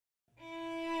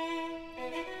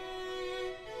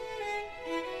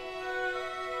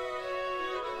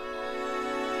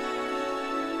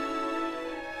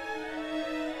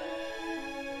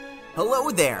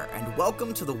Hello there, and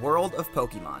welcome to the world of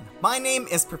Pokemon. My name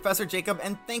is Professor Jacob,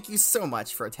 and thank you so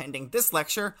much for attending this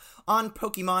lecture on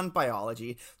Pokemon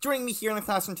biology. Joining me here in the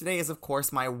classroom today is, of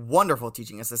course, my wonderful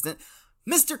teaching assistant,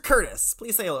 Mr. Curtis.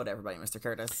 Please say hello to everybody, Mr.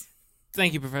 Curtis.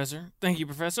 Thank you, Professor. Thank you,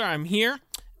 Professor. I'm here,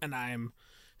 and I'm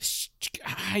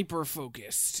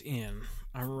hyper-focused in.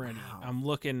 I'm ready.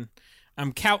 Wow.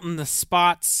 I'm counting the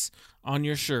spots on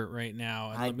your shirt right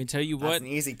now. And let me tell you what. That's an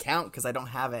easy count, because I don't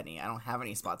have any. I don't have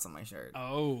any spots on my shirt.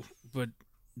 Oh, but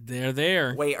they're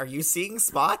there. Wait, are you seeing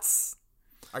spots?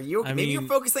 Are you? Maybe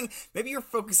you're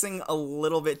focusing a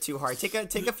little bit too hard. Take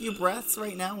a few breaths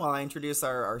right now while I introduce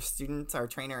our student, our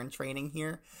trainer in training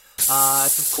here.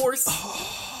 Of course.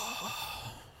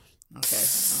 Okay,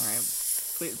 all right.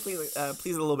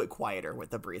 Please a little bit quieter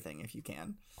with the breathing if you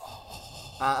can.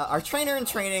 Our trainer in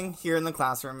training here in the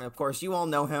classroom, of course, you all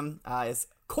know him, is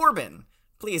Corbin.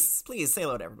 Please say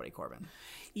hello to everybody, Corbin.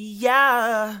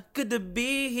 Yeah, good to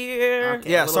be here.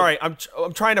 Okay, Sorry, I'm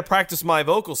trying to practice my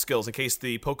vocal skills in case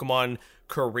the Pokemon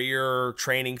career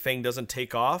training thing doesn't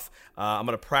take off. I'm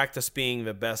going to practice being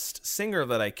the best singer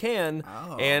that I can,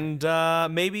 and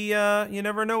maybe you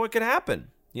never know what could happen.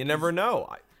 You never know.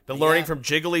 I've been learning from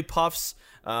Jigglypuffs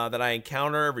that I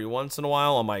encounter every once in a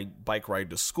while on my bike ride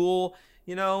to school.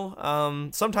 You know,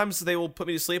 sometimes they will put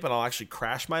me to sleep and I'll actually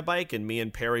crash my bike and me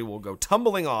and Perry will go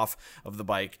tumbling off of the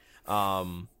bike.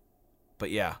 But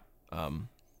yeah,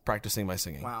 practicing my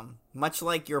singing. Wow. Much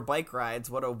like your bike rides,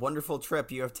 what a wonderful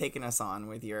trip you have taken us on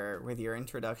with your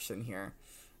introduction here.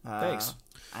 Thanks.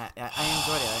 I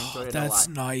enjoyed it. I enjoyed it a lot. That's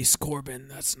nice, Corbin.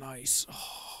 That's nice.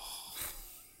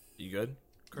 You good,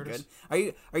 Curtis?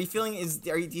 Good. Are you feeling?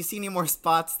 Do you see any more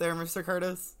spots there, Mr.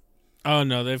 Curtis? Oh,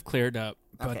 no, they've cleared up.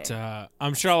 But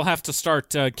I'm sure I'll have to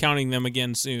start counting them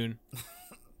again soon.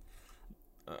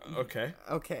 Okay.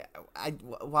 Okay.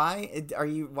 Why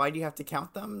do you have to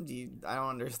count them? I don't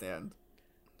understand.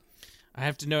 I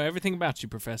have to know everything about you,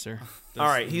 Professor. All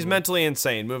right, he's mentally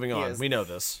insane. Moving on. is. We know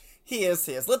this. He is.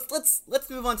 Let's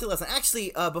move on to the lesson.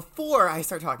 Actually, before I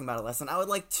start talking about a lesson, I would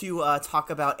like to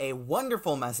talk about a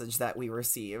wonderful message that we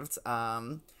received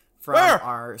from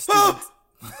our students.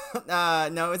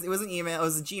 No, it was an email. It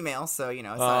was a Gmail, so it's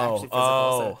not actually physical.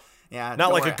 So, yeah,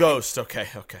 not like a ghost. Okay,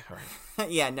 all right.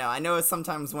 Yeah, no, I know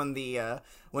sometimes when the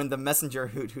messenger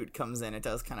hoot comes in, it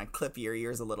does kind of clip your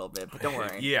ears a little bit, but don't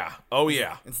worry. Yeah. Oh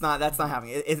yeah. That's not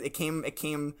happening. It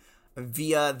came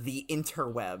via the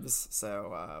interwebs,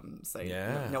 so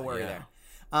yeah, no worry yeah. there.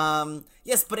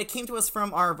 Yes, but it came to us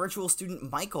from our virtual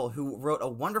student Michael, who wrote a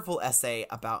wonderful essay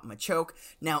about Machoke.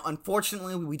 Now,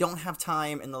 unfortunately, we don't have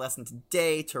time in the lesson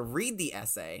today to read the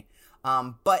essay,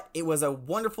 but it was a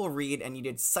wonderful read, and you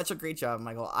did such a great job,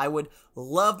 Michael. I would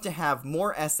love to have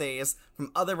more essays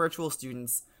from other virtual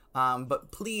students,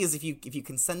 but please, if you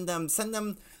can send them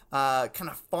kind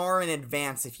of far in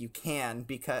advance if you can,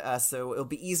 because so it'll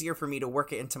be easier for me to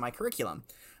work it into my curriculum.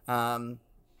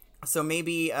 So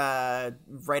maybe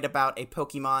write about a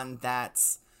Pokemon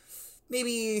that's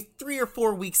maybe 3 or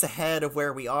 4 weeks ahead of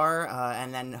where we are,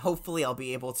 and then hopefully I'll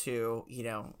be able to,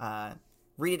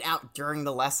 read it out during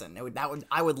the lesson.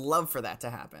 I would love for that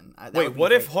to happen. Wait,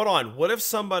 what if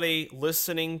somebody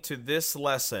listening to this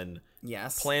lesson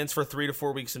plans for 3 to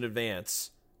 4 weeks in advance,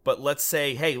 but let's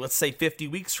say 50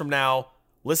 weeks from now,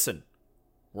 listen,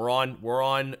 we're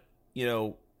on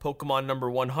Pokemon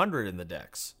number 100 in the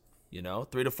Dex. 3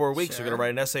 to 4 weeks, You're going to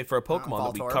write an essay for a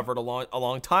Pokemon that we covered a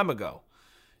long time ago.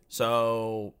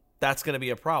 So that's going to be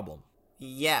a problem.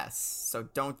 Yes. So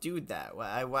don't do that.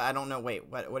 I don't know. Wait,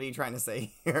 what are you trying to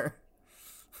say here?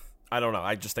 I don't know.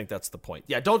 I just think that's the point.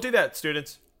 Yeah, don't do that,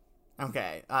 students.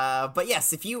 Okay. But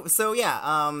yes, if you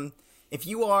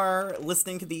are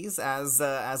listening to these as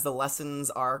the lessons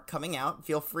are coming out,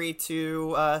 feel free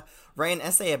to write an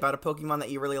essay about a Pokemon that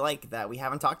you really like that we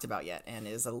haven't talked about yet and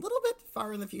is a little bit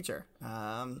far in the future.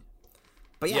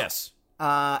 But yeah. Yes.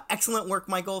 Excellent work,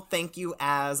 Michael. Thank you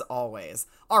as always.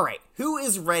 All right, who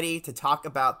is ready to talk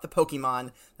about the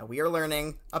Pokemon that we are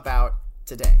learning about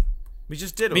today? We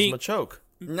just did. It was Machoke.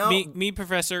 No. Me,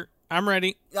 Professor. I'm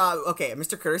ready. Okay,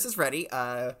 Mr. Curtis is ready.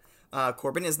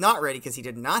 Corbin is not ready because he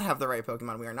did not have the right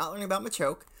Pokemon. We are not learning about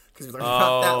Machoke because we learned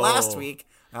about that last week.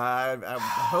 I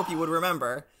hope you would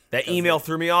remember. That email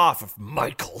threw me off of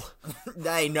Michael.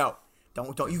 Hey, no.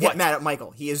 Don't you get mad at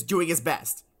Michael. He is doing his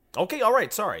best. Okay, all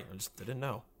right, sorry. I didn't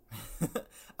know.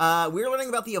 We're learning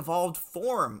about the evolved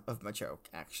form of Machoke,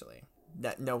 actually.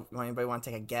 Anybody want to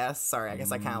take a guess? Sorry, I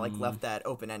guess I kind of left that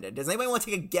open-ended. Does anybody want to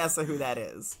take a guess at who that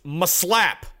is?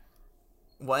 Maslap.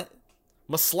 What?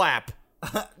 Maslap.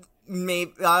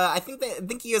 Maybe I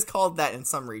think he is called that in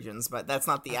some regions, but that's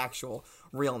not the actual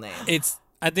real name. It's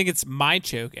I think it's my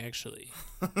choke actually.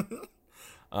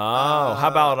 Oh, how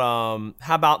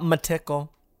about Matickle?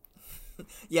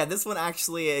 Yeah, this one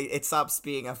actually it stops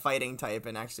being a fighting type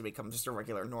and actually becomes just a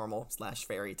regular normal /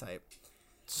 fairy type.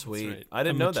 Sweet. right. I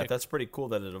didn't I'm a know that. chick. That's pretty cool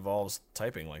that it evolves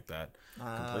typing like that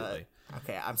completely.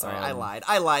 Okay, I'm sorry, I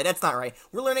lied. That's not right.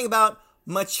 We're learning about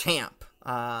Machamp.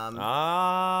 Yes.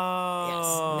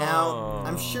 Now,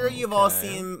 I'm sure you've all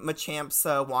seen Machamps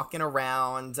walking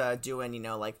around doing,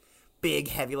 like big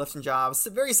heavy lifting jobs, so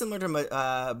very similar to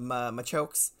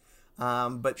Machokes.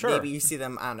 But Sure. maybe you see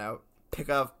them, I don't know, pick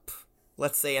up,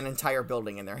 let's say, an entire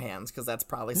building in their hands, because that's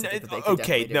probably something that they can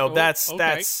definitely do. No, Oh, that's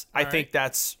okay. I All think right.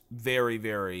 that's very,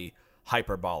 very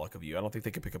hyperbolic of you. I don't think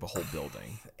they could pick up a whole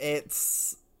building.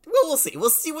 It's well, we'll see.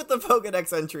 We'll see what the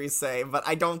Pokedex entries say, but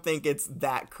I don't think it's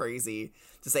that crazy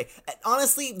to say.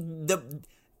 Honestly,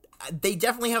 they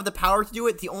definitely have the power to do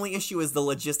it. The only issue is the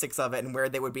logistics of it and where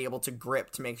they would be able to grip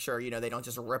to make sure they don't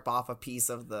just rip off a piece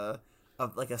of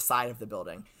like a side of the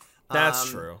building. That's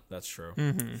true. That's true.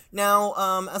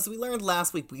 Now, as we learned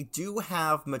last week, we do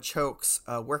have Machokes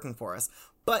working for us,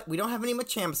 but we don't have any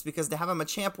Machamps because to have a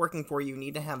Machamp working for you, you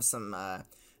need to have some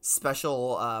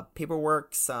special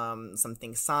paperwork, some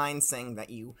things signed saying that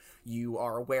you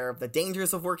are aware of the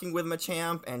dangers of working with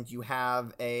Machamp, and you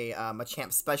have a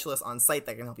Machamp specialist on site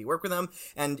that can help you work with them.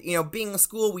 And being a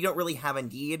school, we don't really have a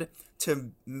need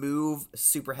to move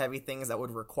super heavy things that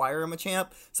would require a Machamp,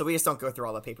 so we just don't go through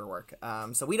all the paperwork.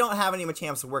 So we don't have any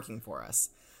Machamps working for us.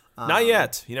 Not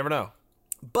yet. You never know.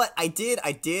 But I did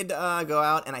go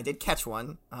out and I did catch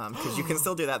one, because you can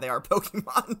still do that. They are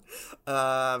Pokemon.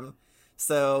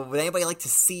 So would anybody like to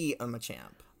see a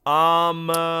Machamp?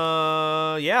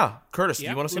 Yeah. Curtis, do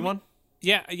Yeah, you want to see let me- one?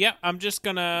 Yeah. I'm just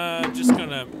gonna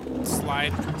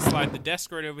slide the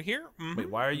desk right over here. Mhm. Wait,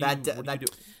 why are you? That what are you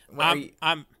doing? what are you-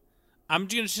 I'm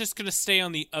just gonna stay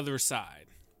on the other side.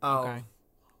 oh okay.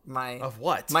 my Of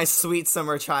what? my sweet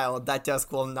summer child. That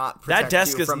desk will not protect That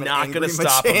desk you is from an not angry going to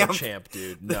stop a Machamp. Machamp,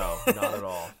 dude. No, not at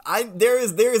all. There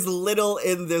is little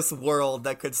in this world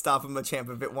that could stop a Machamp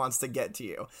if it wants to get to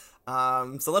you.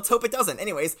 So let's hope it doesn't.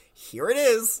 Anyways, here it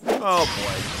is. Oh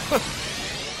boy.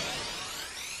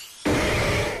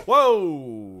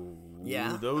 Whoa.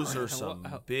 Yeah. Those are Hello- some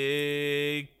hello.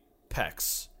 big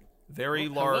pecs. Very Oh,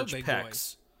 hello, large big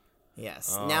pecs.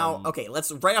 Yes. Now, okay,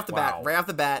 let's right off the wow.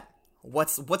 bat.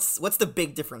 What's the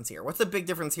big difference here? What's the big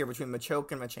difference here between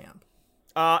Machoke and Machamp?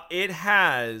 It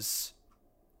has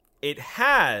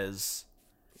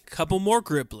Couple more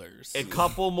gripplers. a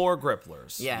couple more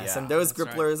gripplers. Yes, Yeah. and those that's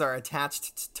right. gripplers are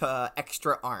attached to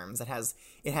extra arms. It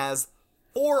has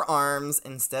 4 arms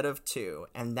instead of 2,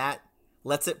 and that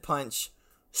lets it punch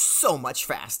so much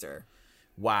faster.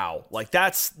 Wow. Like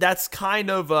that's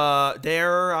kind of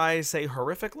dare I say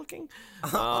horrific looking?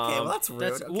 Okay, well that's rude.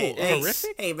 that's- Okay, ooh, hey,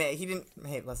 horrific? Hey man,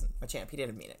 Hey, listen, Machamp, he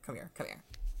didn't mean it. Come here.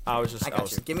 I was just I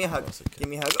got you. Give me a hug. Give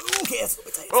me a hug. Ooh, okay, it's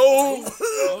tight.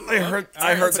 Oh, I heard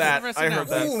Alright, that. let's I get heard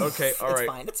the rest that. of Okay, all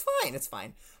right. It's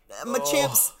fine.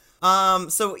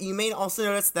 Machamps. So you may also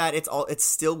notice that it's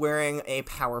still wearing a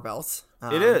power belt.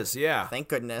 It is, yeah. Thank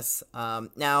goodness.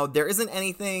 Now there isn't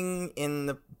anything in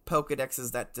the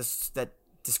Pokedexes that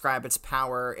describe its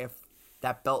power if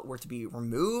that belt were to be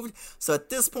removed. So at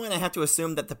this point, I have to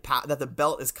assume that the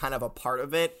belt is kind of a part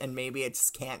of it, and maybe it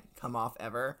just can't come off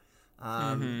ever.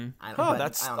 Oh,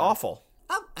 that's I don't know. awful.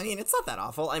 I mean, it's not that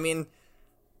awful. I mean,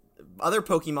 other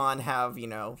Pokemon have,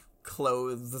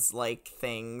 clothes-like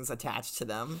things attached to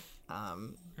them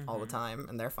all the time,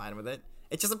 and they're fine with it.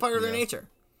 It's just a part of their nature.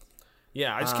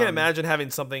 Yeah, I just can't imagine having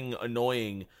something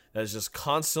annoying that is just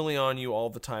constantly on you all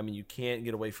the time and you can't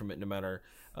get away from it no matter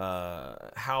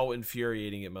how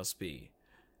infuriating it must be.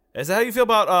 Is that how you feel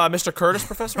about Mr. Curtis,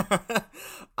 Professor?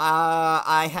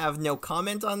 I have no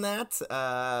comment on that.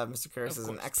 Mr. Curtis is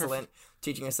an course, excellent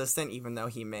teaching assistant, even though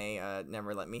he may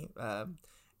never let me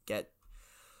get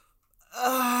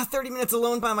 30 minutes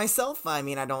alone by myself. I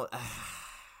mean, I don't...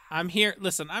 I'm here.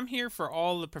 Listen, I'm here for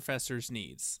all the professor's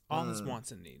needs, all his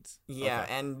wants and needs. Yeah,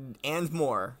 Okay. and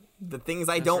more. The things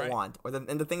I don't right. want,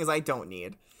 and the things I don't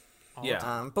need.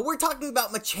 Yeah. But we're talking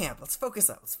about Machamp. Let's focus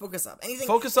up. Anything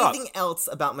else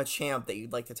about Machamp that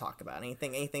you'd like to talk about?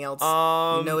 Anything else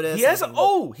you notice? He has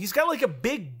Anything he's got like a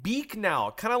big beak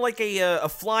now, kind of like a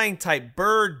flying type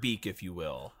bird beak, if you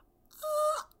will.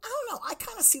 I don't know. I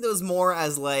kind of see those more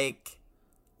as like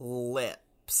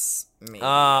lips. Maybe.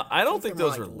 I don't think they're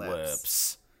those more are like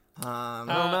lips. I Um,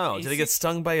 don't know. you Did he get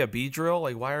stung by a bee drill?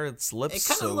 Like, why are its lips It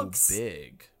kinda so looks-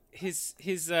 big? His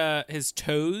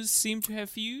toes seem to have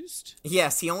fused.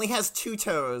 yes, he only has 2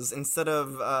 toes instead of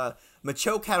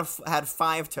Machoke had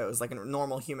 5 toes, like a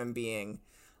normal human being.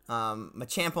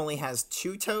 Machamp only has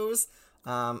 2 toes.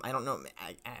 I don't know.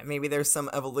 Maybe there's some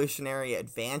evolutionary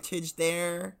advantage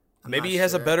there. Maybe he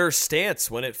has a better stance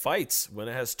when it fights, when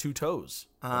it has 2 toes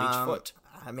on each foot.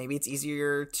 Maybe it's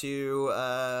easier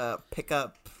to pick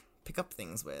up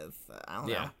things with. I don't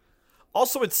know.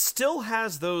 Also, it still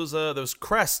has those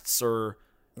crests or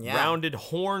rounded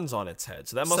horns on its head,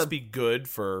 so that must be good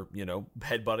for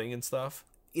headbutting and stuff.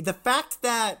 The fact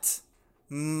that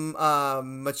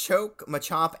Machoke,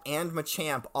 Machamp, and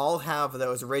Machamp all have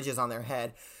those ridges on their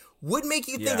head would make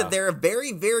you think that they're a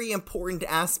very, very important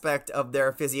aspect of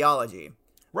their physiology.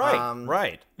 Right,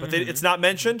 right. But it's not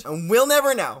mentioned? And we'll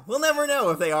never know. We'll never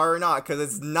know if they are or not, because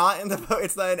it's not in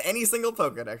any single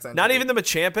Pokedex entry. Not even the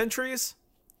Machamp entries?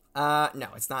 No,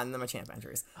 it's not in the Machamp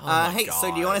entries. Hey, God.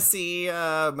 so do you want to see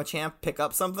Machamp pick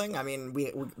up something? I mean,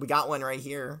 we got one right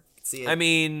here. See it. I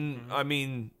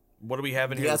mean, what do we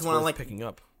have in here that's worth picking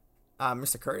up?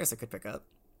 Mr. Curtis, I could pick up.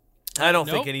 I don't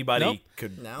think anybody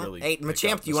could really. Hey,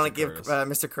 Machamp, do you want to give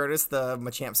Mr. Curtis the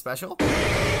Machamp special?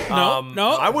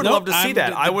 No. I would love to see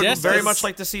that. I would very much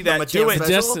like to see that. Do it.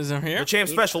 Machamp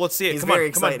special. Let's see it. He's Come on,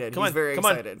 very come on, excited. come on, He's very come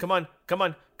on, excited.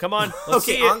 come on. Let's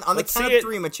Okay, see it. on the Let's count see of it.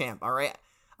 3, Machamp. All right,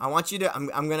 I want you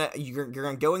to. You're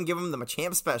gonna go and give him the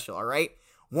Machamp special. All right,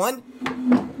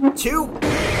 1, 2.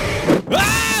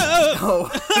 Oh,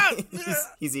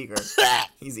 he's eager.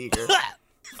 He's eager.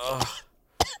 All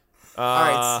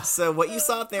right, so what you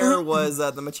saw there was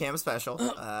the Machamp special.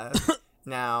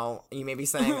 Now, you may be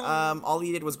saying, all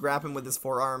he did was grab him with his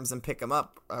 4 arms and pick him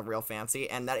up real fancy,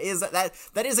 and that is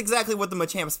exactly what the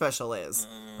Machamp special is,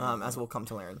 as we'll come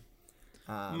to learn.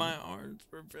 My arms,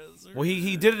 Professor. Well,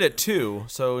 he did it at 2,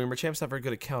 so Machamp's not very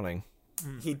good at counting.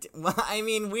 Well, I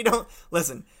mean, we don't...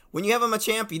 Listen, when you have a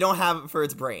Machamp, you don't have it for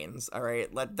its brains, all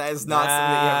right? That is not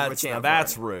something you have a Machamp for.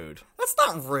 That's rude. That's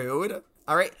not rude,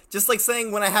 all right? Just like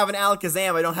saying when I have an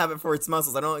Alakazam, I don't have it for its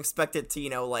muscles. I don't expect it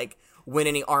to, win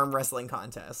any arm wrestling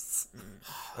contests.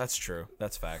 That's true.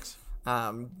 That's facts.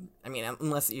 I mean,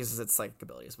 unless it uses its psychic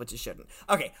abilities, which it shouldn't.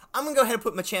 Okay, I'm gonna go ahead and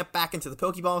put Machamp back into the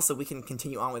Pokeball so we can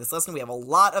continue on with this lesson. We have a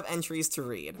lot of entries to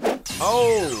read.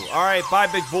 Oh, all right. Bye,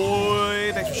 big boy.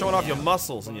 Thanks for showing off your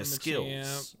muscles and your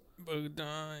skills.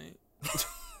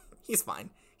 He's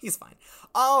fine. He's fine.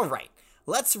 All right,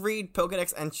 let's read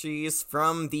Pokedex entries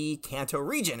from the Kanto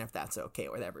region, if that's okay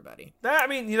with everybody. I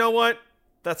mean, you know what?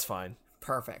 That's fine.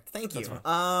 Perfect. Thank you.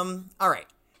 All right.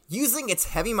 Using its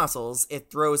heavy muscles, it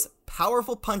throws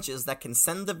powerful punches that can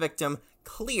send the victim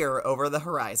clear over the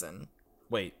horizon.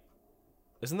 Wait,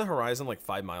 isn't the horizon like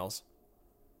 5 miles?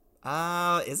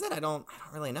 Is it? I don't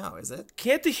really know. Is it?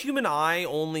 Can't the human eye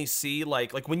only see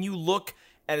like when you look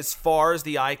at as far as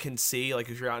the eye can see, like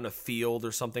if you're out in a field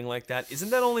or something like that, isn't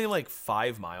that only like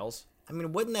 5 miles? I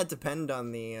mean, wouldn't that depend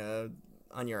on the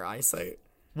on your eyesight?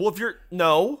 Well, if you're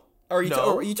no. Or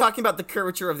are you talking about the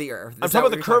curvature of the Earth? I'm talking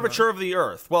about the curvature of the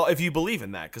Earth. Well, if you believe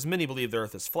in that, because many believe the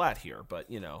Earth is flat here, but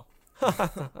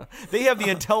they have the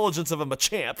intelligence of a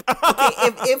Machamp.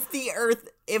 Okay, if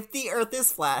the Earth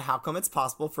is flat, how come it's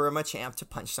possible for a Machamp to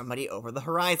punch somebody over the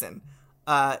horizon?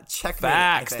 Checkmate.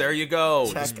 Facts. There you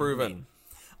go. Disproven.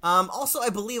 Also, I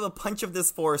believe a punch of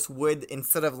this force would,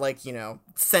 instead of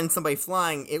send somebody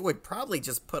flying, it would probably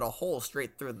just put a hole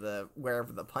straight through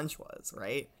wherever the punch was,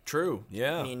 right? True.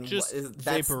 Yeah. I mean, just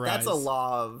vaporize. That's a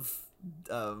law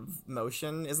of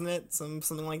motion, isn't it?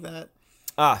 Something like that.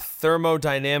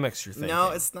 Thermodynamics. You're thinking? No,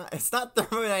 it's not. It's not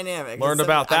thermodynamics. Learned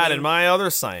about that in my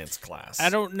other science class. I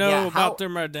don't know about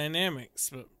thermodynamics,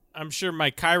 but I'm sure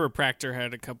my chiropractor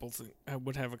had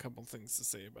would have a couple things to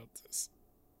say about this.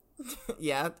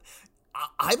 Yeah,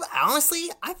 I honestly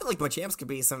feel like Machamps could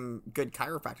be some good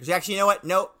chiropractors. Actually, you know what?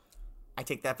 Nope. I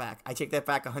take that back.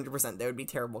 100%. They would be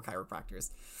terrible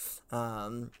chiropractors.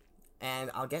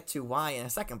 And I'll get to why in a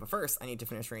second. But first, I need to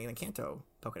finish reading the Kanto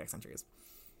Pokedex entries.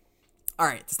 All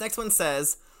right, this next one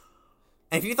says,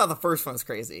 and if you thought the first one was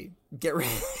crazy, get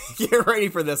ready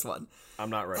for this one. I'm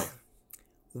not ready.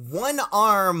 One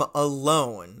arm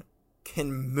alone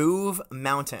can move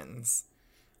mountains.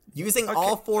 Using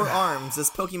all 4 arms, this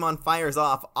Pokemon fires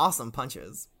off awesome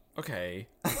punches. Okay.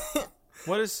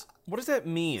 What does that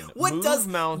mean? What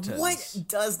mountains? What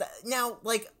does that? Now,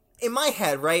 in my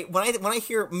head, right? When I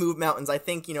hear move mountains, I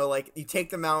think you take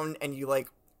the mountain and you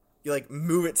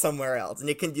move it somewhere else, and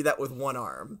you can do that with 1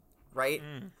 arm, right?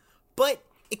 But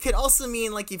it could also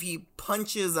mean if he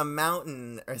punches a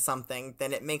mountain or something,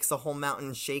 then it makes the whole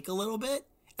mountain shake a little bit.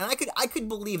 And I could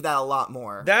believe that a lot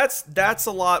more. That's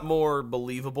a lot more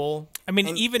believable. I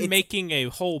mean, even making a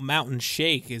whole mountain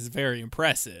shake is very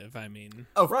impressive. I mean,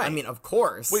 right. I mean, of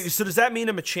course. Wait, so does that mean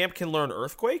a Machamp can learn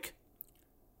Earthquake?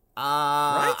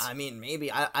 I mean,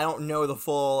 maybe. I don't know the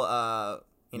full,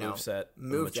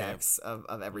 move Machamp. decks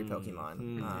of every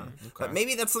Pokemon. Okay. But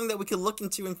maybe that's something that we could look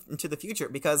into the future,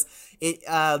 because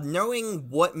knowing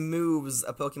what moves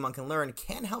a Pokemon can learn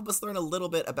can help us learn a little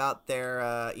bit about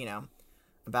their,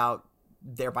 about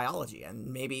their biology, and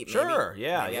maybe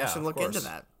I should look into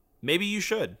that. Maybe you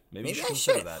should. Maybe you should I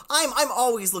consider should. that. I'm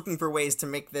always looking for ways to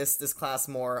make this class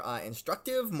more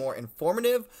instructive, more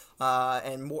informative,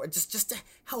 and more just to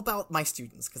help out my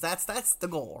students, because that's the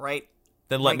goal, right?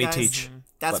 Then let Right, me guys? teach.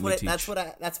 That's Let me that's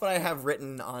what I have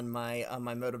written on my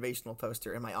motivational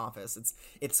poster in my office.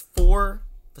 It's for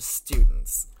the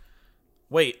students.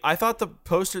 Wait, I thought the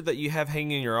poster that you have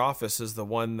hanging in your office is the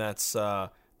one that's the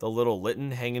little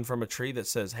Litten hanging from a tree that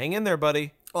says, "Hang in there,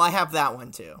 buddy." Well, I have that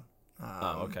one too.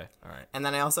 Oh, okay. All right. And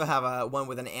then I also have one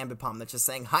with an Ambipom that's just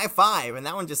saying high five, and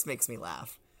that one just makes me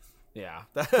laugh. Yeah.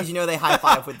 Because they high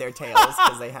five with their tails,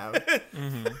 because they have.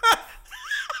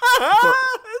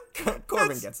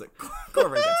 Corbin gets it.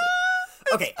 Corbin gets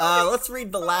it. Okay, let's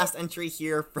read the last entry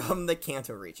here from the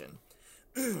Kanto region.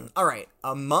 All right.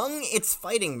 Among its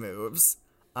fighting moves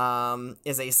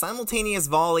is a simultaneous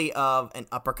volley of an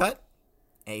uppercut,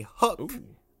 a hook,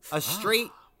 a straight,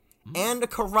 and a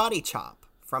karate chop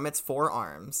from its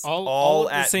forearms. All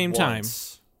at the same time.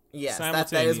 Yes,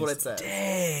 that is what it says.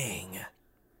 Dang.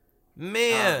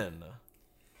 Man.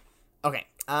 Okay.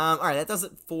 All right. That does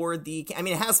it for the. I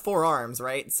mean, it has 4 arms,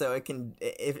 right? So it can.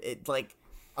 If it like.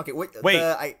 Okay.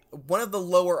 Wait. One of the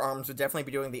lower arms would definitely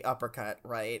be doing the uppercut,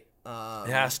 right?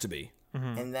 It has to be.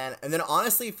 And then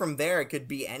honestly, from there it could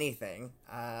be anything.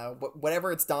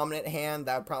 Whatever its dominant hand,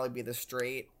 that would probably be the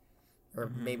straight,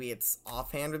 or maybe its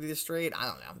offhand would be the straight. I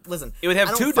don't know. Listen, It would have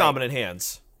I don't 2 fight. dominant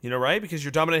hands. You know, right? Because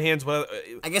your dominant hands,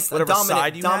 I guess whatever a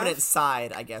side you dominant have.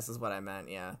 side, I guess, is what I meant.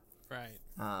 Yeah. Right.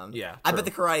 Yeah. I true. bet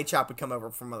the karate chop would come over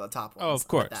from one of the top ones. Oh, of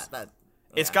course.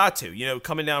 It's got to.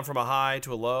 Coming down from a high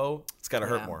to a low, it's got to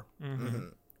hurt Yeah. more.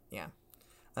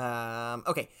 Yeah.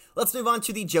 Okay, let's move on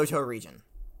to the Johto region.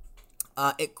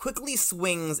 It quickly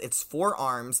swings its 4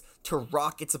 arms to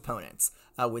rock its opponents,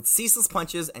 with ceaseless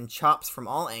punches and chops from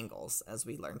all angles, as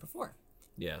we learned before.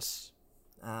 Yes.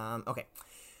 Okay.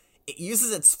 It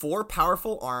uses its 4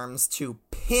 powerful arms to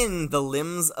pin the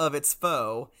limbs of its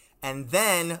foe, and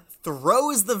then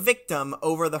throws the victim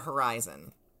over the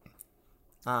horizon.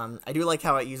 I do like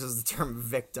how it uses the term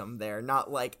victim there,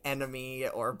 not like enemy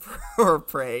or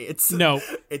prey. It's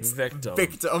Victim.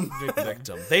 Victim.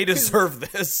 Victim. They deserve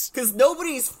this. Because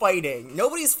nobody's fighting a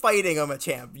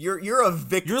Machamp. You're a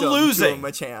victim. You're losing. to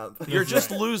a Machamp. You're just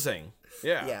losing.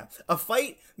 Yeah. Yeah. A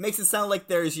fight makes it sound like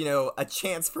there's, a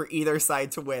chance for either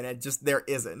side to win, and just there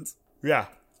isn't. Yeah.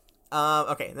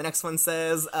 Okay, the next one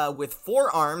says, with 4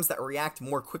 arms that react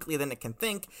more quickly than it can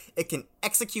think, it can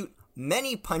execute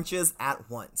many punches at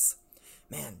once.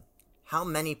 Man, how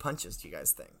many punches do you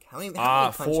guys think? How many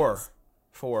punches?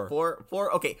 4.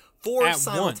 4? Okay, 4 At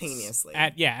simultaneously.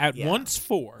 Once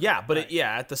 4. Yeah, but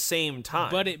at the same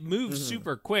time. But it moves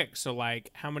super quick, so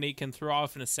how many it can throw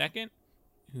off in a second?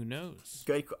 Who knows?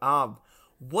 Good.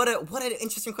 What an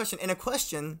interesting question, and a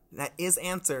question that is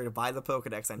answered by the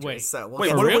Pokedex entry. Wait. So we'll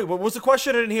Wait, get- what was the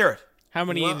question? I didn't hear it. How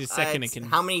many in a Well, second it it's can?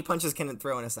 How many punches can it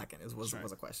throw in a second? Was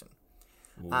a question.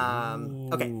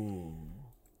 Okay.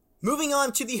 Moving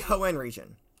on to the Hoenn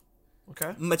region.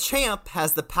 Okay. Machamp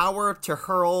has the power to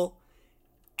hurl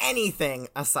anything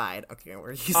aside. Okay,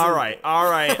 we're using. All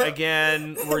right.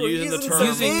 Again, we're using the term.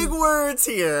 some big words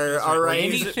here. All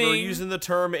right. We're using the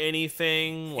term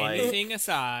anything. Like Anything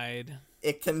aside.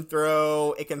 It can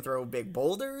throw big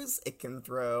boulders, it can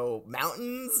throw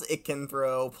mountains, it can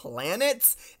throw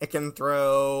planets, it can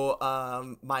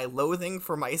throw my loathing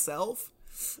for myself.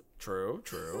 True.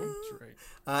 That's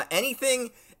right.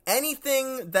 Anything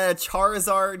that a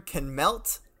Charizard can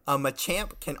melt, a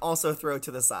Machamp can also throw to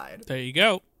the side. There you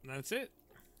go. That's it.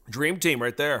 Dream team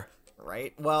right there.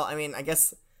 Right? Well, I mean, I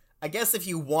guess if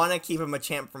you want to keep a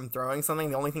Machamp from throwing something,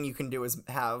 the only thing you can do is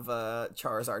have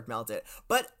Charizard melt it.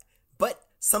 But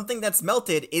something that's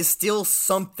melted is still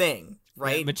something,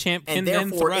 right? Yeah, Machamp can and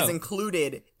then therefore throw. is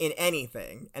included in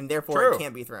anything, and therefore True. it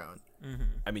can't be thrown.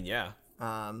 I mean, yeah.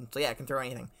 So yeah, it can throw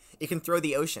anything. It can throw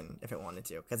the ocean if it wanted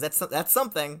to, because that's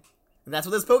something, and that's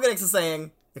what this Pokedex is saying.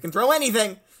 It can throw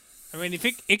anything. I mean, if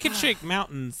it could shake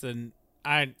mountains, then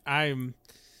I'm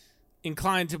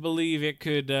inclined to believe it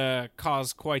could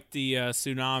cause quite the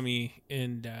tsunami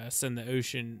and send the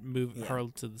ocean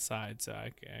hurled to the side. So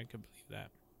I could believe that.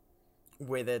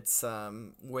 With its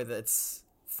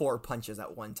 4 punches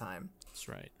at one time. That's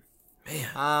right. Man.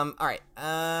 All right.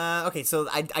 Okay. So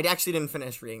I actually didn't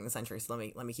finish reading this entry, so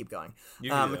let me keep going. You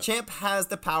can do that. Machamp has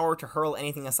the power to hurl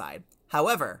anything aside.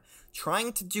 However,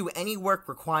 trying to do any work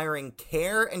requiring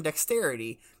care and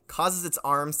dexterity causes its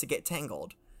arms to get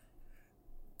tangled.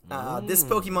 This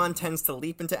Pokemon tends to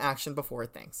leap into action before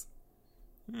it thinks.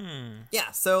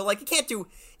 Yeah, so like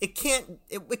it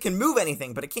can move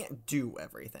anything, but it can't do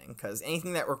everything, because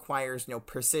anything that requires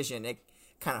precision, it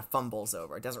kind of fumbles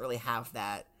over. It doesn't really have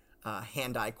that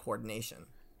hand-eye coordination.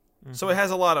 So it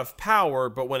has a lot of power,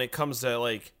 but when it comes to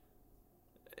like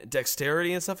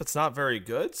dexterity and stuff, it's not very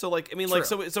good. So like, I mean, like,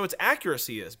 so its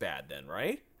accuracy is bad then,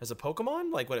 right? As a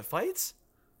Pokemon, like when it fights.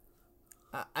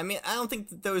 I mean, I don't think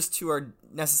that those two are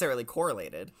necessarily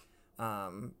correlated.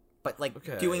 But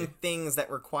like doing things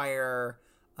that require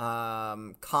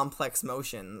complex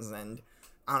motions and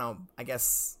I don't know, I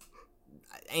guess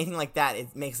anything like that,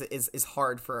 it makes it is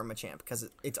hard for a Machamp because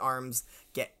its arms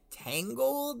get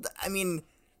tangled. I mean,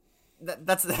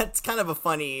 that's kind of a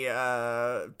funny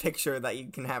picture that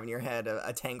you can have in your head,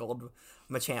 a tangled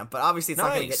Machamp, but obviously it's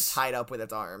not going to get tied up with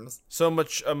its arms. So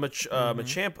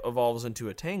Machamp evolves into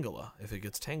a Tangela if it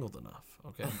gets tangled enough.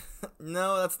 Okay.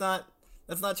 No, that's not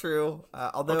true.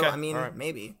 Although I mean,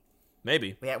 maybe.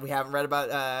 We haven't read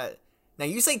about. Now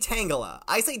you say Tangela,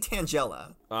 I say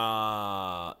Tangela.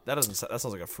 That sounds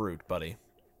like a fruit, buddy.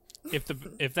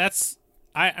 If that's.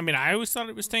 I mean, I always thought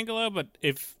it was Tangela,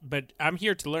 but I'm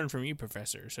here to learn from you,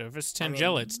 Professor. So if it's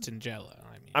Tangela, it's Tangela.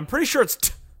 I mean, I'm pretty sure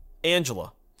it's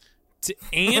Angela.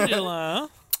 Angela.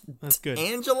 That's good.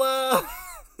 Angela.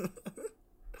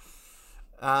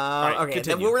 Right,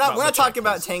 okay, we're not talking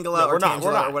about Tangela or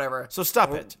Tangela or whatever. So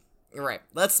stop it. Right.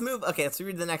 Let's move. Okay, let's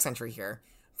read the next entry here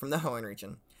from the Hoenn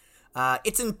region.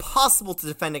 It's impossible to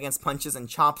defend against punches and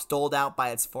chops doled out by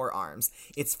its forearms.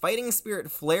 Its fighting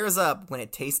spirit flares up when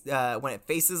it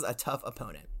faces a tough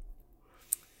opponent.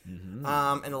 Mm-hmm.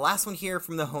 And the last one here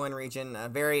from the Hoenn region,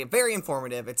 very, very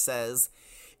informative. It says,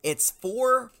 its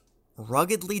 4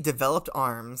 ruggedly developed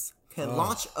arms can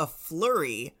launch a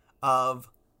flurry of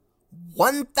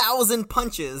 1,000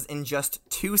 punches in just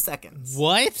 2 seconds.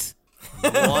 What?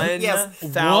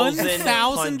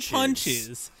 1,000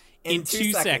 punches in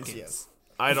 2 seconds. Yes.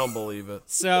 I don't believe it.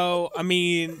 So, I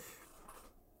mean,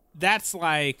 that's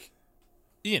like,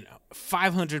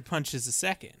 500 punches a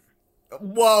second.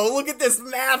 Whoa, look at this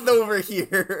math over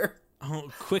here.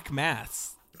 Oh, quick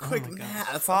maths. Quick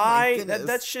math.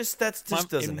 That just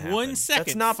doesn't happen. In 1 second,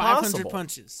 that's not 500 possible.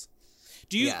 punches.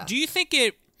 Do you think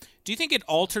it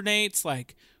alternates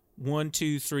like 1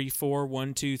 2 3 4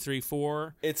 1 2 3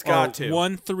 4? It's got to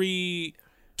 1 3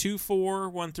 2 4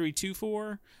 1 3 2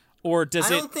 4, or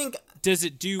does it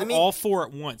do all 4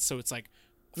 at once? So it's like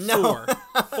 4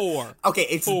 4. Okay,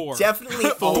 it's 4,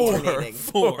 definitely alternating.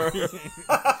 4.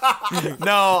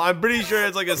 No, I'm pretty sure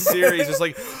it's like a series. It's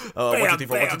like 1 2 3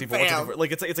 4 1 2 3 4 1 2 3 4.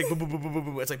 Like it's like boom boom boom boom boom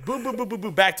boom. It's like boom boom boom boom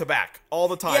boom back to back all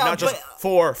the time, not just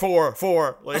 4 4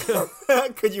 4. Like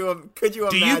could you imagine?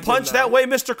 Do you punch that way,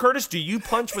 Mr. Curtis? Do you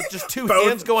punch with just two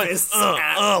hands going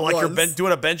like you're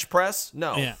doing a bench press?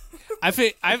 No. Yeah.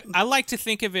 I like to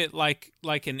think of it like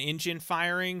an engine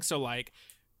firing. So like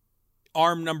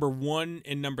arm number 1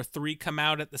 and number 3 come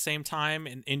out at the same time,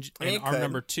 and arm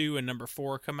number 2 and number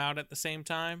 4 come out at the same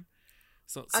time.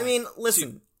 So it's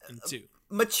listen, 2 and 2.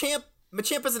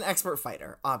 Machamp is an expert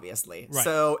fighter, obviously. Right.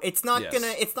 So it's not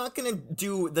gonna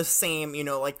do the same,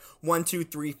 like 1 2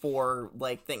 3 4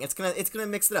 like thing. It's gonna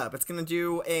mix it up. It's gonna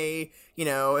do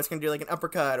it's gonna do like an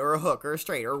uppercut or a hook or a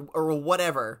straight or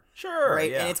whatever. Sure.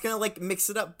 Right. Yeah. And it's gonna like mix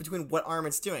it up between what arm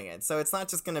it's doing it. So it's not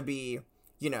just gonna be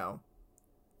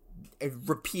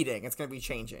repeating. It's gonna be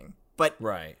changing. But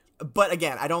right. But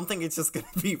again, I don't think it's just gonna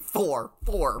be 4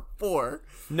 4 4.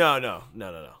 No.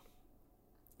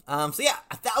 So yeah,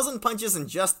 1,000 punches in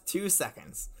just 2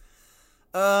 seconds.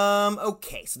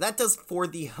 Okay, so that does for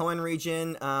the Hoenn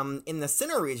region. In the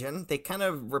Sinnoh region, they kind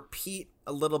of repeat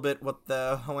a little bit what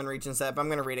the Hoenn region said, but I'm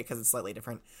going to read it because it's slightly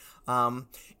different.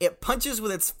 It punches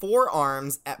with its 4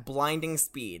 arms at blinding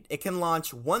speed. It can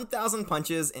launch 1,000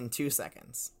 punches in 2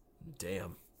 seconds.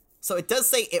 Damn. So it does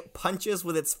say it punches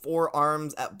with its 4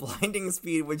 arms at blinding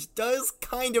speed, which does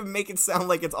kind of make it sound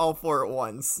like it's all 4 at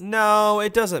once. No,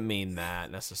 it doesn't mean that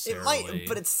necessarily. It might,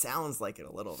 but it sounds like it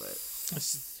a little bit.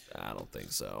 I don't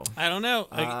think so. I don't know.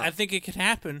 I think it could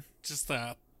happen. Just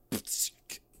all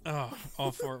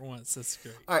 4 at once. That's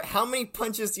great. All right, how many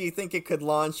punches do you think it could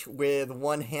launch with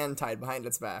one hand tied behind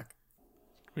its back?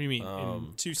 What do you mean?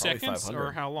 In 2 seconds 500.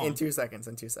 or how long? In 2 seconds.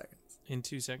 In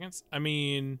 2 seconds? I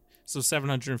mean, so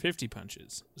 750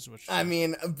 punches is what you're I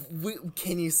mean,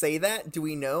 can you say that? Do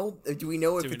we know? Do we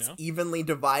know if it's evenly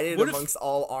divided amongst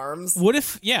all arms? What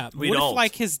if, We don't. if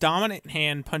like his dominant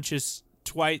hand punches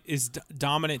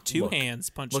dominant two Look, hands,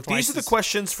 punch Look, twice these are the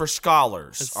questions for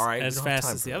scholars. All right, as we don't have fast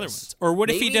time as for the other this. ones. Or what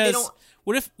if he Maybe they does? don't-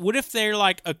 What if they're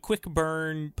like a quick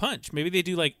burn punch? Maybe they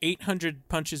do like 800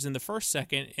 punches in the first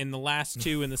second, and the last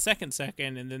two in the second,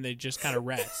 and then they just kind of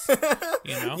rest.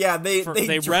 You know? Yeah, they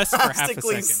rest for half a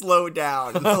drastically second. slow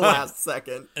down in the last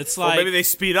second. It's Or like maybe they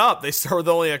speed up. They start with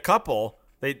only a couple.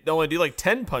 They only do like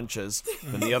 10 punches,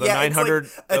 and the other Yeah, it's 900,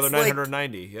 like- the other it's like-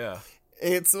 990. Yeah.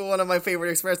 It's one of my favorite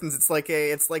expressions. It's like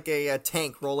a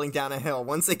tank rolling down a hill.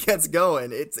 Once it gets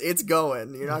going, it's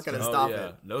going. You're not going to stop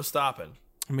it. No stopping.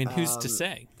 I mean, who's to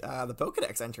say? The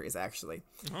Pokedex entries, actually.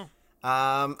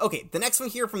 Oh. Okay, the next one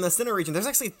here from the Sinnoh region. There's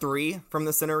actually 3 from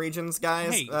the Sinnoh regions,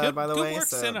 guys. Hey, by the good way, work,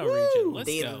 so Sinnoh region. Let's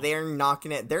go. they're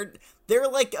knocking it. They're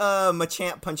like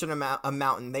Machamp punching a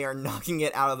mountain. They are knocking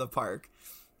it out of the park.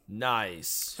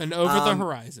 Nice. And over the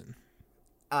horizon.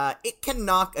 It can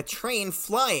knock a train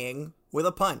flying with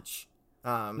a punch.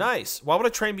 Nice. Why would a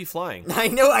train be flying? I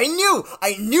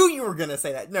knew you were gonna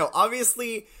say that. No,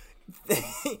 obviously,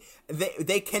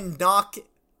 they can knock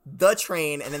the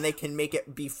train and then they can make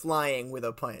it be flying with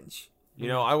a punch. You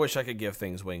know, I wish I could give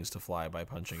things wings to fly by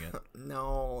punching it.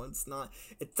 No, it's not.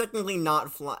 It's technically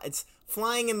not fly. It's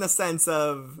flying in the sense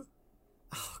of,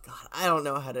 oh god, I don't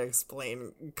know how to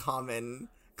explain common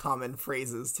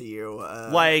phrases to you.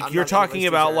 Like I'm you're not an talking English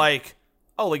about teacher.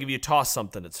 like if you toss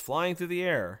something, it's flying through the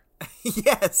air.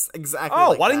 Yes, exactly. Oh,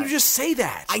 like why didn't that. you just say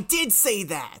that? I did say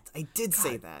that. I did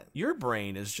say that. Your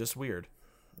brain is just weird.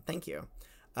 Thank you.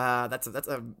 That's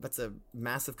a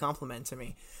massive compliment to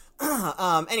me.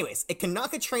 Anyways, it can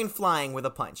knock a train flying with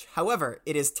a punch. However,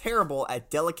 it is terrible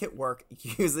at delicate work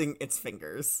using its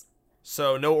fingers.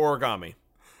 So no origami.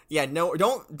 Yeah, no,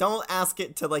 don't ask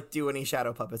it to like do any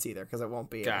shadow puppets either, because it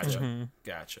won't be. Gotcha.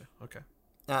 Gotcha. Okay.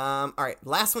 All right,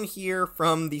 last one here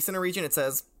from the Sinnoh region. It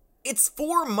says, its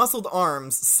 4 muscled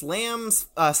arms slam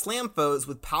foes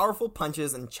with powerful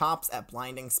punches and chops at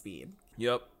blinding speed.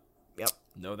 Yep. Yep,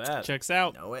 Know that. Checks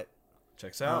out. know it.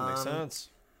 Checks out. Makes sense.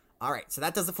 All right, so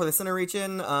that does it for the Sinnoh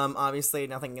region. Obviously,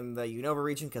 nothing in the Unova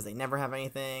region because they never have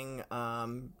anything.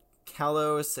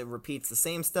 Kalos, it repeats the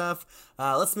same stuff.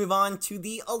 Let's move on to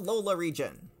the Alola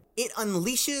region. It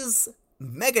unleashes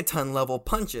megaton-level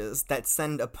punches that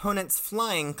send opponents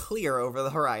flying clear over the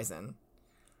horizon.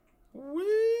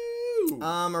 Woo!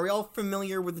 Are we all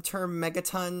familiar with the term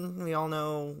megaton? We all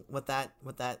know what that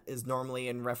is normally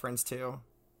in reference to.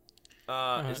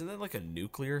 Isn't that like a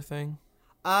nuclear thing?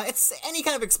 It's any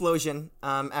kind of explosion.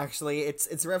 Actually, it's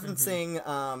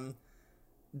referencing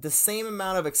the same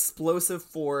amount of explosive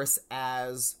force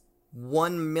as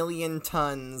 1 million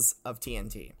tons of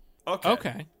TNT.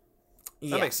 Okay.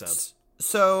 That makes sense.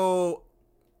 So,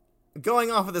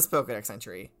 going off of this Pokedex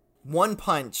entry, 1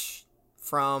 punch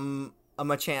from a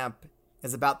Machamp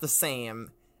is about the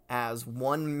same as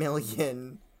 1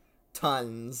 million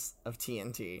tons of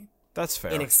TNT That's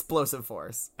fair. in explosive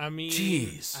force. I mean,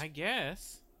 Jeez. I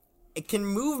guess. It can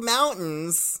move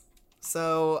mountains,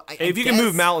 so If you can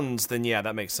move mountains, then yeah,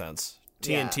 that makes sense.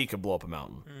 Yeah. TNT could blow up a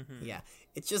mountain. Yeah,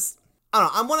 it's just I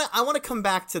don't know. I want to come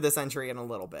back to this entry in a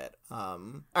little bit.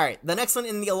 All right, the next one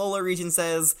in the Alola region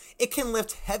says it can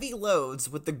lift heavy loads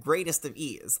with the greatest of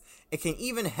ease. It can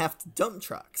even heft dump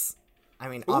trucks. I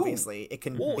mean, obviously, it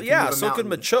can. Well, it can yeah, move a so could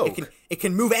mountain. Machoke. It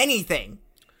can move anything.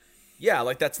 Yeah,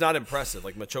 like that's not impressive.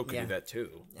 Like Machoke could Yeah. do that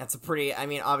too. That's a pretty. I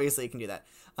mean, obviously, it can do that.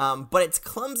 But its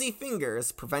clumsy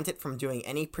fingers prevent it from doing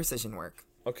any precision work.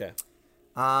 Okay.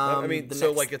 I mean, so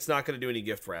next- like it's not going to do any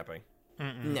gift wrapping.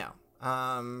 No.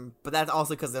 But that's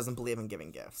also because it doesn't believe in giving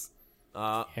gifts.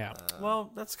 Yeah.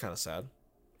 Well, that's kind of sad.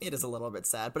 It is a little bit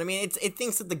sad, but I mean, it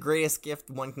thinks that the greatest gift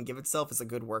one can give itself is a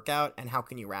good workout, and how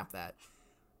can you wrap that?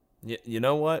 You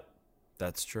know what?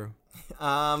 That's true.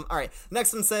 All right.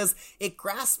 Next one says it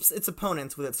grasps its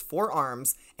opponents with its 4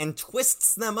 arms and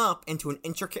twists them up into an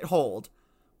intricate hold.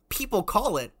 People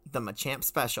call it the Machamp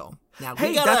Special. Now,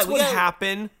 Hey, that's what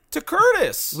happened to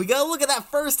Curtis. We gotta look at that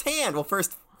first hand. Well,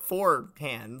 first 4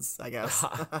 hands, I guess.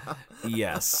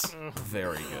 Yes,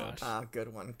 very good.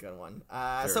 Good one.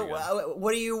 Very So, good.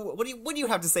 what do you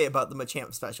have to say about the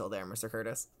Machamp Special, there, Mr.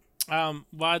 Curtis? Well,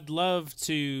 I'd love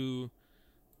to,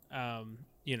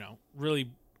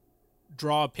 really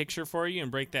draw a picture for you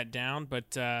and break that down,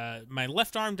 but my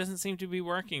left arm doesn't seem to be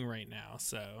working right now.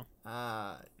 So,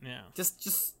 yeah.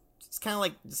 Just kind of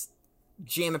like just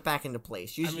jam it back into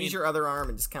place. Use mean, your other arm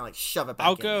and just kind of like shove it back.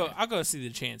 I'll in go. there. I'll go see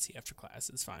the Chansey after class.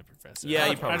 It's fine, Professor. Yeah,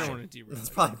 you I probably don't should. want to derail. It's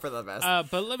it. probably for the best.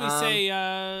 But let me say,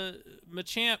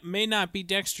 Machamp may not be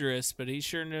dexterous, but he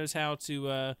sure knows how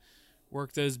to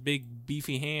work those big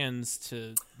beefy hands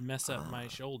to mess up my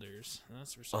shoulders.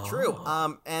 That's for sure. True.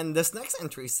 And this next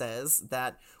entry says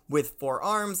that with 4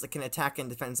 arms, it can attack and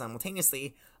defend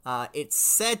simultaneously. It's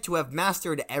said to have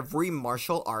mastered every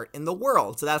martial art in the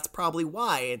world, so that's probably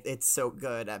why it's so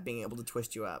good at being able to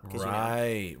twist you up.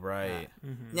 Right.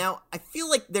 Now, I feel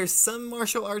like there's some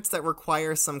martial arts that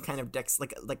require some kind of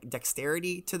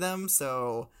dexterity to them,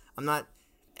 so I'm not.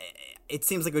 It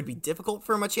seems like it would be difficult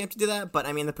for a Machamp to do that, but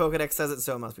I mean the Pokedex says it,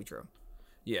 so it must be true.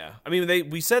 Yeah, I mean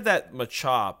we said that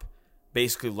Machop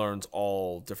basically learns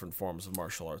all different forms of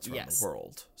martial arts around the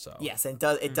world. So yes, it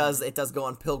does go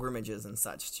on pilgrimages and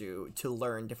such to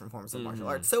learn different forms of martial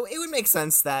arts. So it would make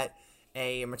sense that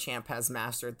a Machamp has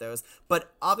mastered those,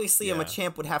 but obviously a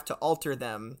Machamp would have to alter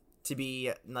them to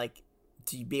be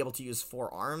able to use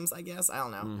 4 arms. I guess I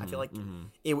don't know. I feel like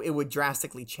it would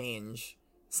drastically change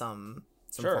some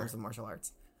forms of martial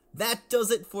arts. That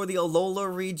does it for the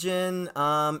Alola region,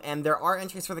 and there are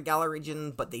entries for the Galar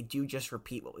region, but they do just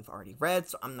repeat what we've already read,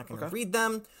 so I'm not going to read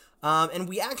them. And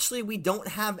we don't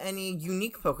have any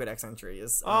unique Pokedex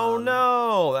entries. Oh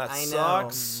no, that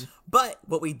sucks. But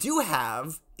what we do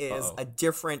have is a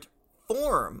different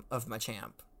form of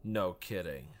Machamp. No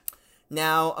kidding.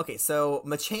 Now, okay, so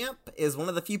Machamp is one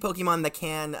of the few Pokemon that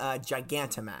can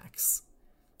Gigantamax.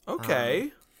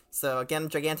 Okay. So again,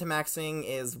 Gigantamaxing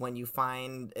is when you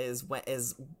find what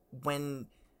is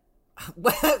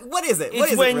it?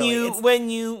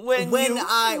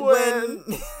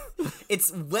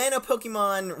 It's when a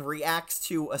Pokemon reacts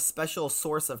to a special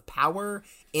source of power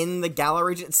in the Galar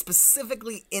region,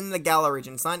 specifically in the Galar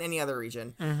region. It's not in any other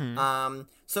region.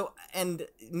 So, and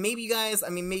maybe you guys,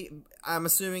 I'm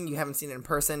assuming you haven't seen it in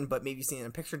person, but maybe you've seen it in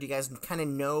a picture. Do you guys kind of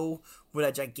know what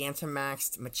a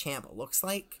Gigantamaxed Machamp looks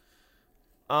like?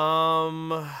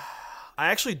 I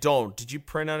actually don't. Did you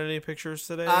print out any pictures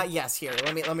today? Yes. Here,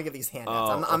 let me get these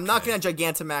handouts. I'm not going to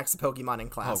Gigantamax a Pokemon in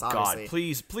class.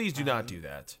 Obviously. God, please do not do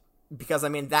that. Because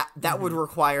that would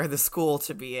require the school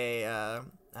to be a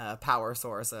power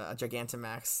source, a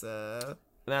Gigantamax.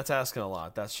 That's asking a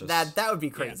lot. That's just that would be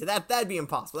crazy. Yeah. That'd be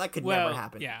impossible. That could never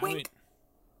happen. Yeah, Wink.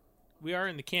 We are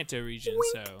in the Kanto region,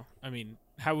 Wink. so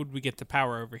how would we get the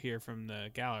power over here from the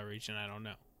Galar region? I don't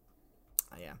know.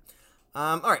 Yeah.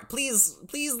 All right, please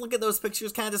look at those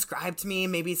pictures. Kind of describe to me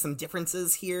maybe some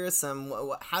differences here.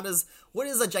 What does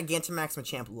a Gigantamax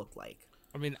Machamp look like?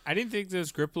 I didn't think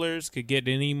those Gripplers could get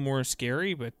any more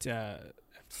scary, but I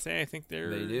have to say I think they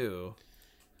do.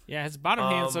 Yeah, his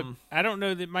bottom hands look. I don't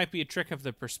know. That might be a trick of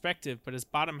the perspective, but his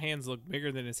bottom hands look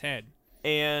bigger than his head.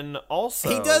 And also,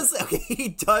 he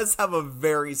does have a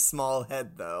very small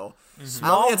head, though. Mm-hmm. I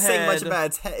don't think it's saying much about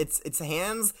its head. Its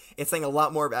hands. It's saying a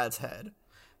lot more about its head.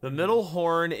 The middle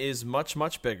horn is much,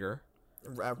 much bigger.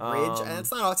 Ridge, and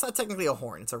it's not technically a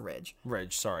horn, it's a ridge.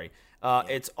 Sorry.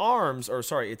 Its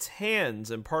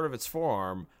hands and part of its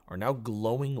forearm are now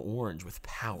glowing orange with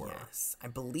power. Yes. I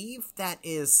believe that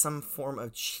is some form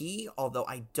of chi, although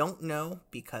I don't know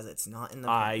because it's not in the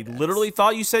I literally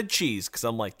thought you said cheese, because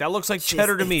I'm like, that looks like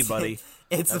cheddar to me, buddy.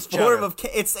 It's a form of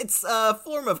it's a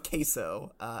form of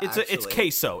queso. It's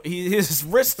queso. His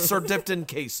wrists are dipped in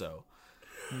queso.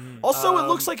 Also, it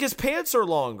looks like his pants are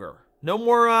longer. No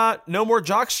more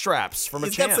jock straps from a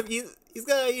champ. He's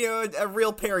got a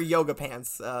real pair of yoga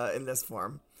pants in this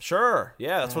form. Sure,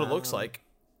 yeah, that's what it looks like.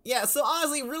 Yeah, so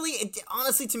honestly,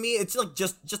 to me, it's like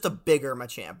just a bigger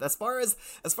Machamp. As far as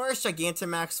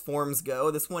Gigantamax forms go,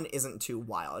 this one isn't too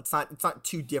wild. It's not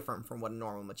too different from what a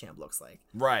normal Machamp looks like.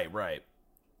 Right.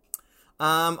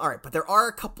 All right, but there are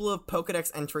a couple of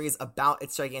Pokedex entries about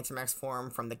its Gigantamax form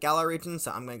from the Galar region,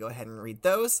 so I'm going to go ahead and read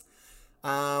those.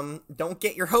 Don't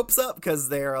get your hopes up because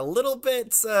they're a little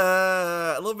bit,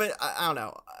 I don't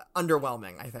know,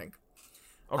 underwhelming, I think.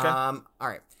 Okay. All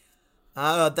right.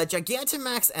 The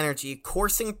Gigantamax energy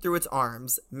coursing through its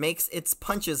arms makes its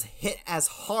punches hit as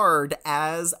hard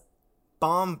as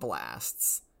bomb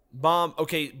blasts.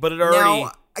 Okay, but it already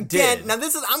did. Now I'm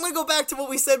going to go back to what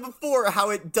we said before, how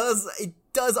it does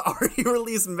already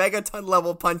release megaton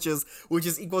level punches, which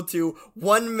is equal to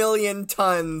 1 million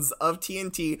tons of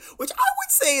TNT, which I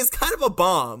would say is kind of a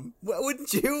bomb.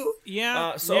 Wouldn't you?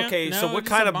 Yeah. So what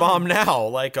kind of bomb now?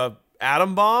 Like a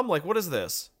atom bomb? Like, what is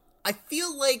this? I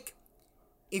feel like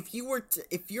if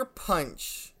your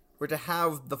punch were to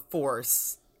have the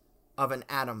force of an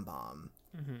atom bomb,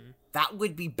 that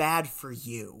would be bad for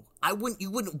you. You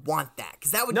wouldn't want that,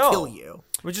 because that would kill you.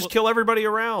 It would just kill everybody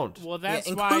around. Well, that's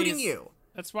including you.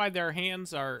 That's why their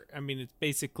hands are. It's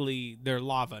basically they're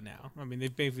lava now.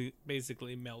 They've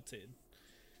basically melted.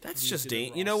 That's just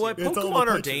you know what? Pokemon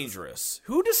are dangerous.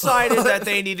 Who decided that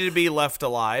they needed to be left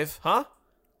alive? Huh?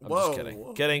 I'm just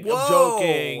kidding. Kidding. Whoa. I'm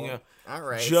joking. All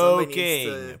right.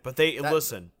 Joking. But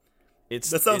listen. That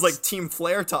sounds like Team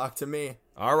Flare talk to me.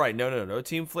 All right. No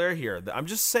Team Flare here. I'm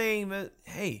just saying that,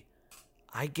 hey,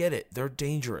 I get it. They're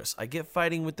dangerous. I get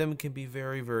fighting with them can be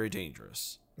very, very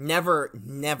dangerous.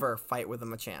 Never fight with a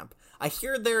Machamp. I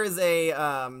hear there is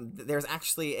there's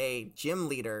actually a gym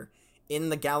leader in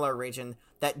the Galar region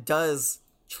that does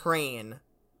train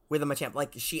with a Machamp.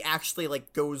 Like, she actually, like,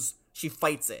 she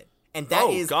fights it. And that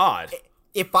is... Oh, God.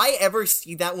 If I ever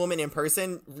see that woman in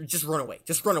person, just run away.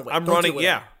 Just run away. I'm running,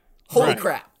 yeah. Holy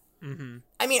crap. Mm-hmm.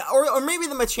 I mean, or maybe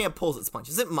the Machamp pulls its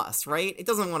punches. It must, right? It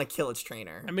doesn't want to kill its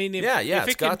trainer. I mean, if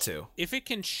it's got to. If it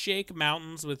can shake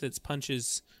mountains with its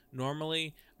punches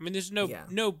normally, I mean, there's no.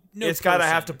 It's got to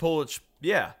have to pull its.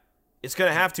 Yeah, it's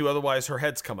gonna have to. Otherwise, her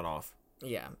head's coming off.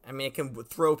 Yeah, I mean, it can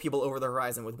throw people over the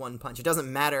horizon with one punch. It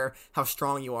doesn't matter how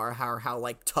strong you are, how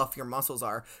like tough your muscles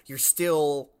are. You're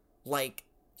still like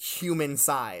human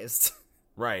sized.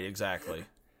 Right. Exactly.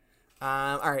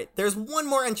 All right, there's one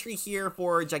more entry here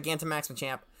for Gigantamax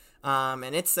Machamp,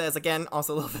 and it says, again,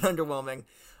 also a little bit underwhelming,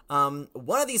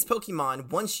 one of these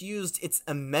Pokemon once used its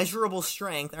immeasurable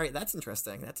strength, all right, that's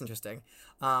interesting,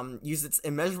 used its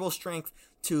immeasurable strength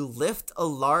to lift a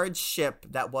large ship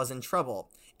that was in trouble.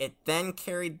 It then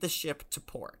carried the ship to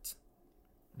port.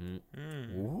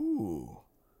 Ooh.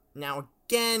 Now,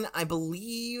 again, I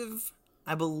believe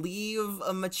a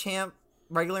Machamp,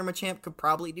 regular Machamp could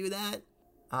probably do that.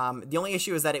 The only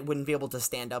issue is that it wouldn't be able to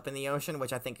stand up in the ocean,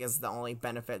 which I think is the only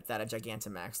benefit that a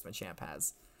Gigantamax Machamp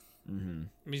has. Mm-hmm.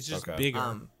 I mean, it's just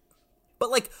bigger. But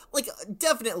like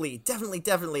definitely,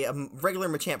 a regular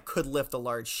Machamp could lift a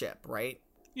large ship, right?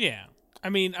 Yeah, I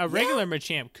mean, a regular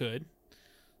Machamp could.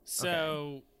 So,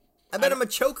 okay. I bet a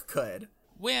Machoke could.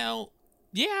 Well,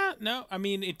 yeah, no, I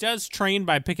mean, it does train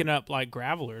by picking up like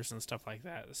gravelers and stuff like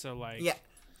that. So, like, yeah,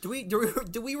 do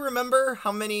we remember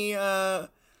how many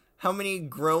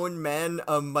grown men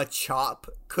a Machop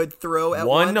could throw at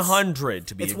 100 once?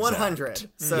 To be it's exact. 100.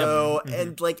 So,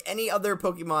 and like any other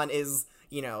Pokemon is,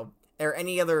 or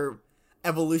any other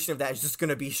evolution of that is just going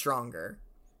to be stronger.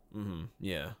 Mm-hmm.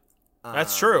 Yeah.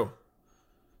 That's true.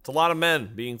 It's a lot of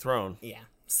men being thrown. Yeah.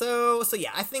 So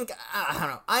yeah, I think, I don't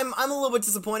know. I'm a little bit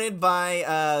disappointed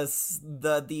by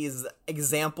these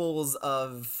examples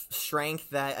of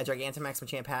strength that a Gigantamax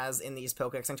Machamp has in these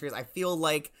Pokédex entries. I feel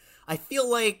like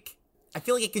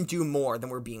it can do more than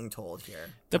we're being told here.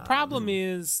 The problem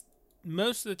is,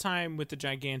 most of the time with the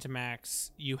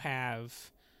Gigantamax, you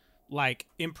have like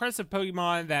impressive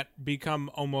Pokemon that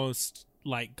become almost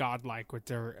like godlike with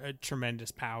their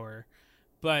tremendous power.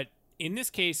 But in this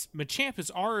case, Machamp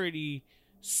is already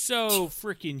so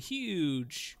freaking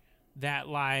huge that so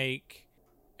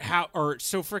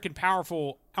freaking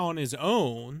powerful on his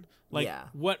own. Like, yeah.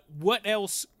 What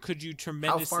else could you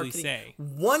tremendously say?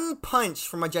 One punch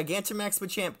from a Gigantamax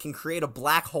Machamp can create a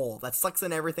black hole that sucks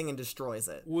in everything and destroys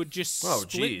it. Would just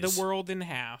split the world in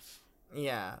half.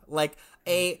 Yeah, like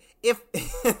a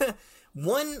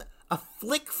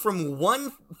flick from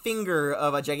one finger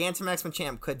of a Gigantamax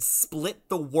Machamp could split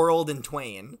the world in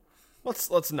twain.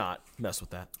 Let's not mess with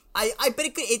that. I bet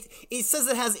it could. It says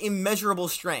it has immeasurable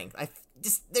strength. I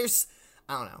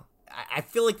don't know. I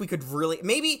feel like we could really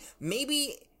maybe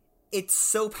it's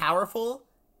so powerful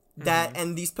that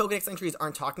and these Pokédex entries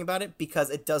aren't talking about it because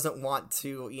it doesn't want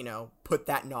to put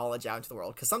that knowledge out into the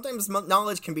world, because sometimes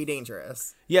knowledge can be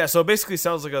dangerous. Yeah, so it basically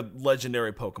sounds like a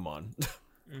legendary Pokemon.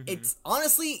 It's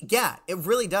honestly, yeah, it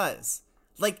really does.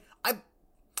 Like,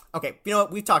 okay, you know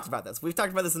what? We've talked about this. We've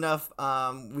talked about this enough.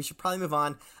 We should probably move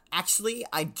on. Actually,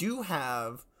 I do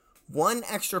have one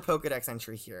extra Pokédex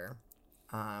entry here.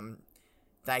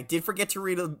 That I did forget to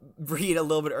read a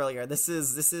little bit earlier. This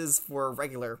is for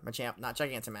regular Machamp, not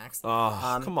Gigantamax.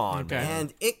 Oh, come on, okay. man.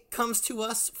 And it comes to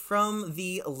us from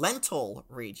the Lental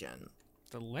region.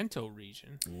 The Lental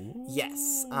region? Ooh.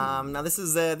 Yes. Now this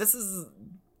is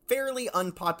fairly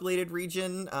unpopulated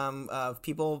region of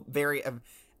people, very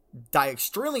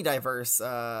extremely diverse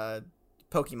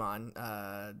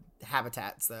Pokemon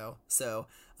habitats, though. So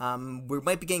we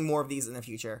might be getting more of these in the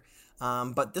future.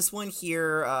 But this one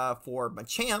here for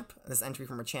Machamp, this entry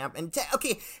for Machamp, and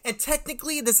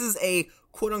technically this is a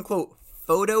quote-unquote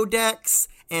Photodex,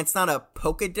 and it's not a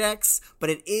Pokedex,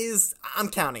 but it is, I'm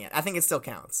counting it. I think it still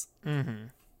counts. Mm-hmm.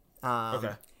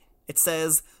 Okay. It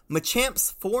says,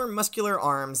 Machamp's 4 muscular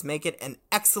arms make it an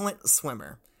excellent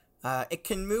swimmer. It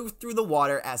can move through the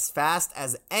water as fast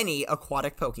as any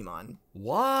aquatic Pokemon.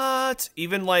 What?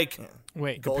 Even like,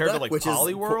 wait, compared to like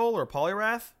Poliwhirl or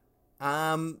Poliwrath?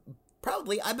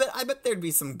 Probably. I bet there'd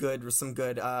be some good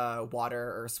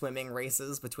water or swimming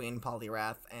races between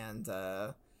Poliwrath and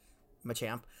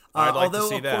Machamp. I'd like to although,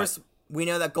 see of that. course, we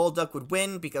know that Golduck would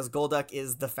win because Golduck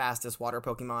is the fastest water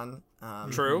Pokemon.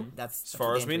 True. That's As far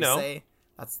what as the we entries know. say.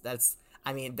 That's.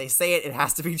 I mean, they say it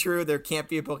has to be true. There can't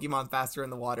be a Pokemon faster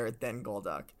in the water than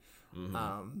Golduck.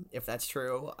 If that's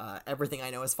true, everything I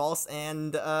know is false,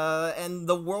 and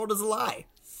the world is a lie.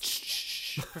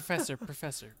 Shh, Professor,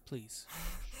 please.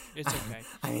 It's okay.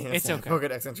 I mean, It's okay.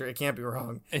 Pokedex entry. It can't be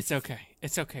wrong. It's okay.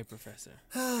 It's okay, Professor.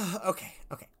 Okay.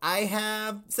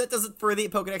 So that does it for the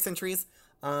Pokedex entries.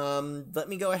 Let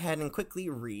me go ahead and quickly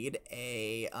read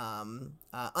a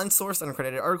unsourced,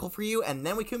 uncredited article for you, and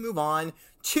then we can move on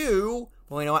to.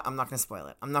 Well, you know what? I'm not going to spoil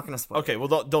it. Okay,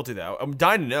 well, don't do that. I'm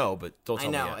dying to know, but don't tell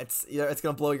I know me yet. it's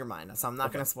going to blow your mind, so I'm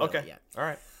not going to spoil it yet. All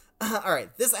right. All right.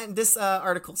 This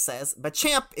article says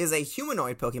Machamp is a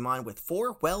humanoid Pokemon with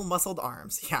 4 well-muscled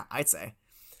arms. Yeah, I'd say.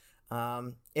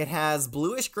 It has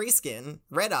bluish-gray skin,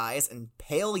 red eyes, and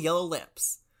pale yellow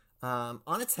lips.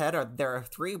 On its head there are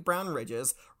 3 brown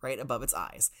ridges right above its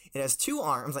eyes. It has 2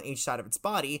 arms on each side of its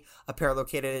body, a pair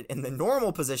located in the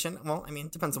normal position. Well, I mean,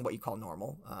 it depends on what you call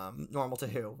normal. Normal to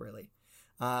who, really?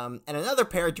 And another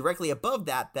pair directly above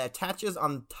that attaches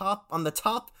on the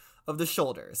top of the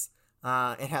shoulders.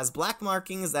 It has black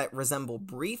markings that resemble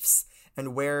briefs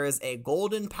and wears a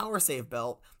golden power save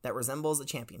belt that resembles a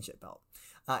championship belt.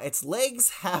 Its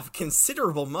legs have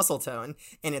considerable muscle tone,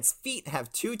 and its feet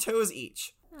have 2 toes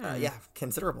each. Yeah,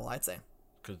 considerable, I'd say.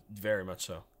 Very much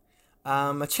so.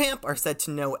 Machamp are said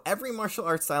to know every martial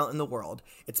arts style in the world.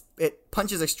 It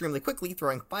punches extremely quickly,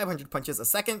 throwing 500 punches a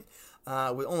second.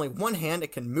 With only one hand,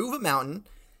 it can move a mountain.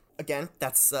 Again,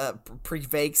 that's a pretty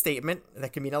vague statement.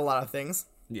 That can mean a lot of things.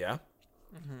 Yeah.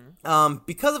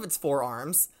 Because of its 4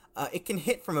 arms, it can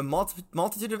hit from a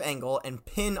multitude of angles and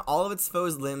pin all of its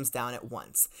foes' limbs down at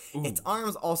once. Ooh. Its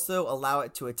arms also allow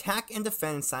it to attack and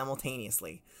defend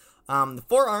simultaneously. The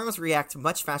 4 arms react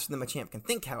much faster than Machamp can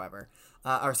think, however.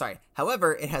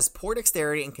 However, it has poor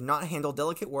dexterity and cannot handle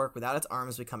delicate work without its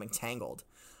arms becoming tangled.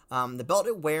 The belt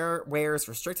it wears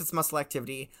restricts its muscle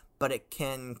activity, but it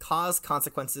can cause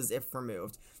consequences if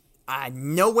removed.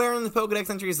 Nowhere in the Pokedex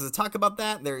entries does it talk about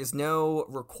that. There is no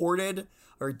recorded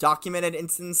or documented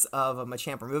instance of a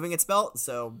Machamp removing its belt,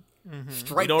 so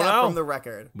strike that from the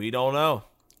record. We don't know.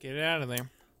 Get it out of there.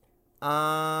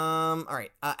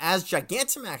 Alright. As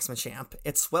Gigantamax Machamp,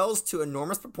 it swells to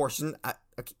enormous proportion.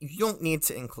 You don't need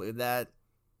to include that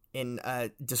in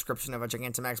a description of a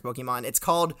Gigantamax Pokemon. It's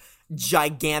called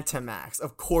Gigantamax.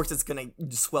 Of course it's gonna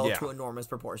swell to enormous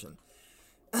proportion.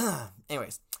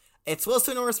 Anyways, it swells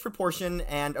to enormous proportion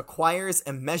and acquires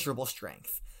immeasurable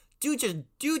strength. Due to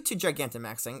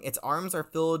Gigantamaxing, its arms are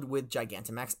filled with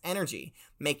Gigantamax energy,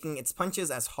 making its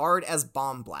punches as hard as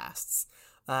bomb blasts.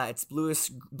 Its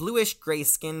bluish gray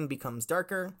skin becomes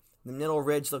darker. The middle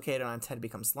ridge located on its head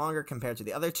becomes longer compared to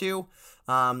the other 2.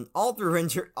 All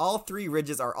 3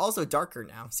 ridges are also darker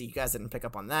now. See, you guys didn't pick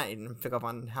up on that. You didn't pick up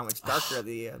on how much darker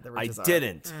the ridges are. I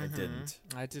didn't.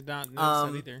 I did not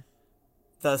notice that either.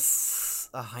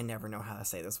 I never know how to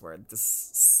say this word. The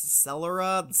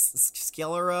sclera,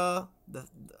 the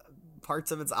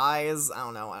parts of its eyes. I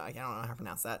don't know. I don't know how to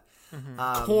pronounce that.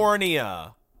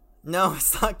 Cornea. No,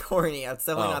 it's not cornea. It's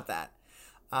definitely not that.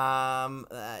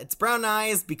 Its brown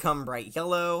eyes become bright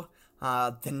yellow.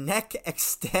 The neck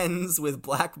extends with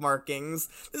black markings.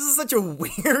 This is such a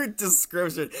weird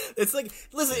description. It's like,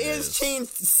 listen, it is changed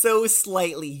so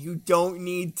slightly. You don't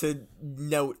need to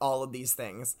note all of these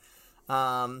things.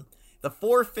 The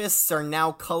 4 fists are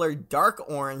now colored dark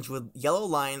orange with yellow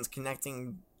lines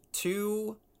connecting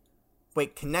to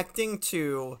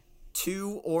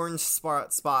 2 orange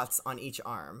spots on each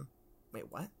arm. Wait,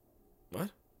 what?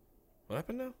 What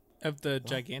happened now? Of the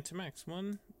Gigantamax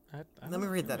one? Let me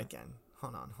read that again.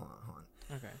 Hold on.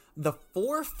 Okay. The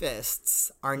 4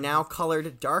 fists are now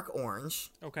colored dark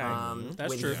orange. Okay, that's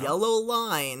with true. yellow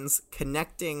lines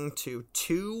connecting to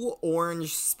 2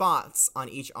 orange spots on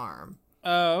each arm.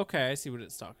 Okay, I see what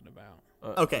it's talking about.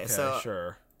 Okay, so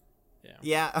sure.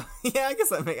 Yeah, I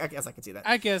guess I could see that.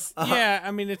 I guess, yeah.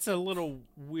 I mean, it's a little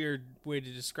weird way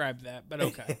to describe that, but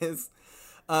okay. It is.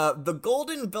 The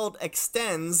golden belt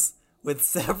extends with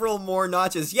several more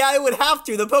notches. Yeah, it would have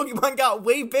to. The Pokemon got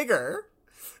way bigger.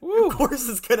 Woo. Of course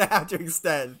it's gonna have to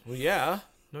extend. Well, yeah.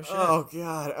 No shit. Oh,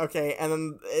 God. Okay, and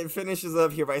then it finishes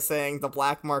up here by saying the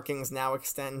black markings now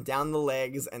extend down the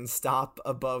legs and stop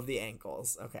above the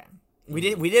ankles. Okay. We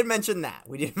did mention that.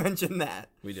 We did.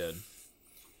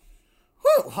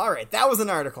 Whew, all right, that was an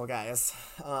article, guys.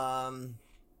 Are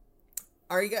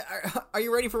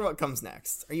you ready for what comes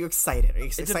next? Are you excited? Are you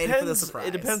excited for the surprise?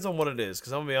 It depends on what it is,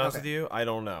 because I'm going to be honest with you, I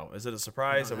don't know. Is it a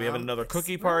surprise? Are we having another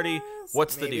cookie party?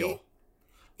 What's the deal?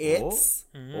 It's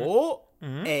Oh.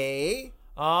 a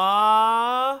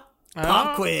Ah.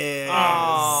 pop quiz.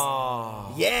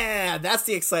 Oh. Yeah, that's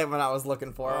the excitement I was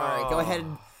looking for. All right, go ahead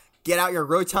and get out your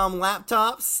Rotom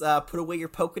laptops, put away your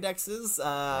Pokedexes,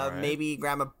 maybe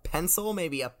grab a pencil,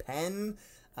 maybe a pen,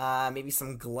 maybe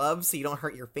some gloves so you don't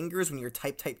hurt your fingers when you're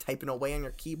typing away on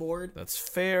your keyboard. That's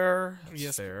fair.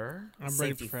 Yes. Fair. I'm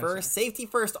ready, Safety Professor. first. Safety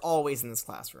first always in this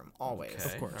classroom. Always.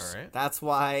 Okay, Of course. All right. That's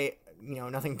why,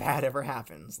 nothing bad ever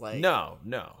happens. Like No,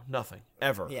 nothing.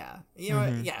 Ever. Yeah.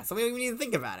 Yeah, so we need to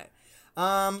think about it.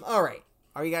 All right.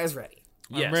 Are you guys ready?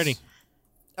 Yes. I'm ready.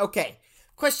 Okay.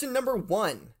 Question number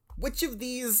 1. Which of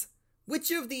these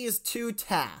two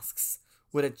tasks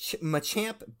would a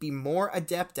Machamp be more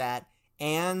adept at,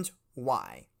 and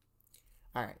why?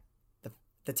 All right.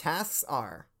 The tasks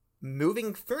are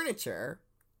moving furniture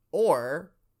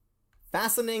or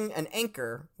fastening an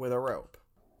anchor with a rope.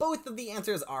 Both of the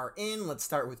answers are in. Let's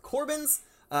start with Corbin's.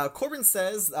 Corbin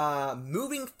says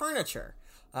moving furniture.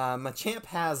 Machamp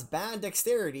has bad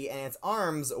dexterity and its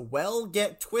arms will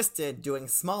get twisted doing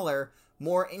smaller,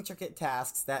 more intricate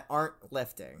tasks that aren't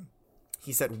lifting.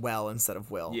 He said well instead of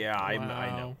will. Yeah, I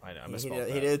Wow. know. I He misspelled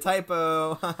did, that. a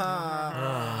typo.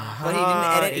 But he didn't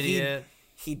edit. Idiot.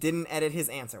 He didn't edit his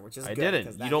answer, which is I good. didn't.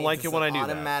 'cause You that don't means like it's it when an I do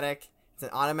that. automatic, It's an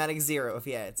automatic 0 if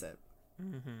he edits it.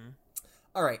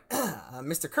 All right.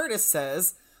 Mr. Curtis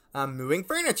says moving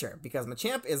furniture because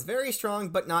Machamp is very strong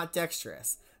but not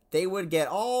dexterous. They would get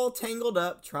all tangled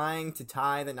up trying to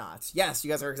tie the knots. Yes,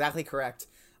 you guys are exactly correct.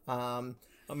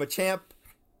 Machamp,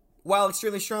 while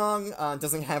extremely strong,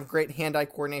 doesn't have great hand-eye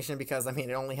coordination because,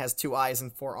 it only has 2 eyes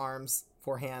and 4 arms,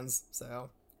 4 hands. So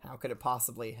how could it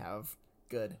possibly have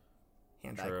good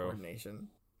hand-eye coordination?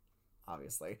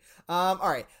 Obviously. All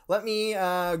right. Let me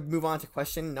move on to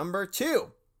question number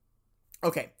 2.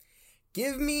 Okay.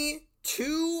 Give me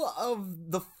 2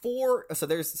 of the 4...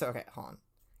 okay, hold on.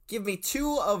 Give me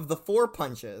 2 of the 4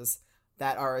 punches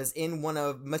that are as in one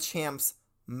of Machamp's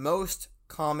most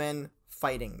common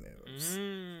fighting moves.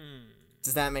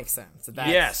 Does that make sense?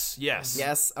 Yes.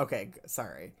 Yes. Okay.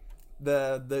 Sorry.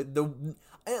 Listen.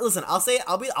 I'll say it.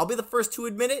 I'll be the first to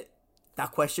admit it.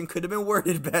 That question could have been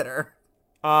worded better.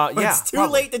 But Yeah. it's too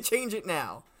probably. late to change it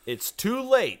now. It's too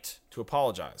late to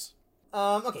apologize.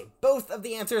 Okay, both of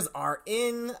the answers are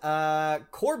in.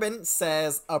 Corbin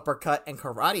says uppercut and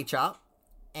karate chop,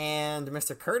 and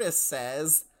Mr. Curtis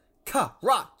says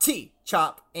karate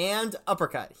chop and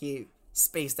uppercut. He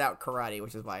spaced out karate,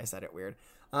 which is why I said it weird.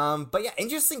 But yeah,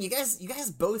 interesting. You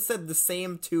guys both said the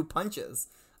same 2 punches.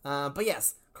 But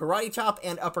yes, karate chop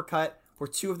and uppercut were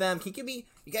 2 of them. Can you give me?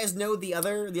 You guys know the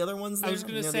other ones? There? I was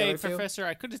going to You know the say, other 2? Professor,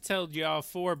 I could have told you all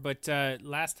 4, but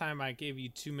last time I gave you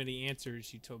too many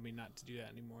answers. You told me not to do that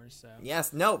anymore. So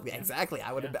Yes, no, exactly.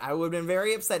 I would have been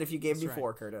very upset if you gave me right.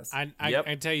 4, Curtis. I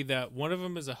can tell you that one of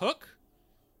them is a hook,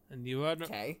 and the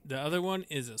other one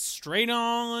is a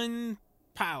straight-on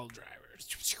pile driver.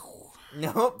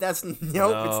 Nope, it's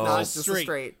not. It's just a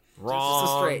straight. Wrong.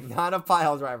 Just a straight, not a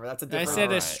pile driver. That's a I different. said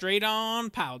a Alright. straight-on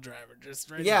pile driver, just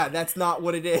straight. Yeah, on. that's not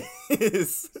what it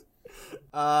is.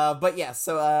 But yeah,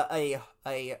 so a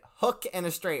hook and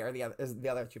a straight are the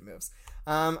other 2 moves.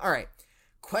 All right.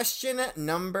 Question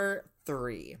number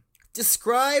 3.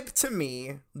 Describe to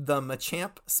me the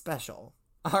Machamp special.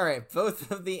 All right, both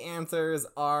of the answers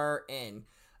are in.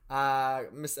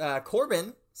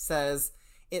 Corbin says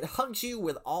it hugs you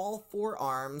with all 4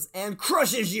 arms and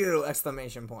crushes you!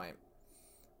 Exclamation point.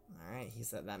 All right, he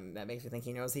said that makes me think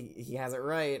he knows he has it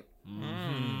right.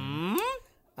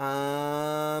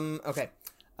 Okay.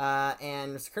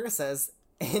 And Mr. Curtis says,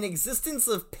 an existence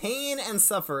of pain and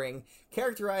suffering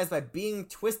characterized by being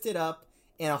twisted up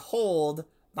in a hold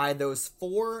by those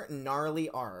 4 gnarly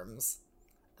arms.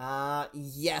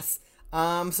 Yes.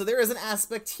 So there is an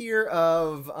aspect here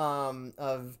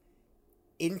of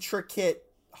intricate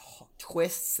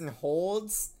twists and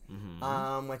holds,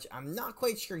 which I'm not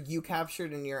quite sure you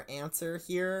captured in your answer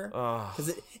here, because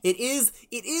it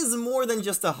is more than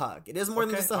just a hug. It is more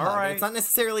than just a hug. Right. It's not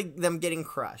necessarily them getting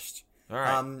crushed. All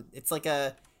right. It's like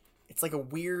a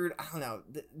weird, I don't know.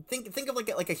 Think of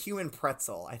like a human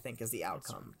pretzel, I think, is the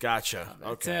outcome. Gotcha.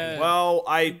 Okay. a- well,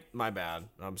 my bad.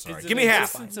 I'm sorry. It's Give an me half.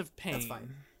 existence of pain. That's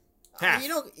fine. Half.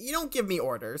 You don't give me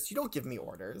orders. You don't give me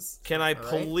orders. Can I All right?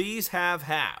 please have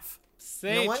half? Say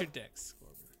You know it what? your dicks.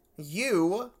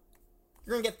 You're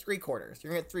gonna get 3/4.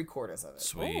 You're gonna get 3/4 of it.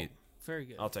 Sweet. Very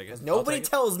good. I'll take it. Nobody I'll take it.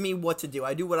 tells me what to do.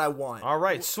 I do what I want. All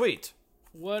right. Sweet.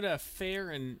 What a fair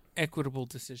and equitable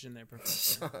decision there,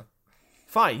 Professor.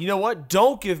 Fine. You know what?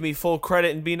 Don't give me full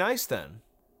credit and be nice then.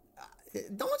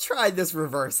 Don't try this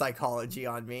reverse psychology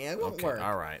on me. It won't Okay. work.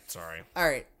 All right. Sorry. All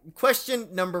right.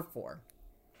 Question number 4.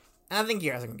 And I think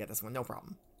you guys are going to get this one, no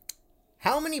problem.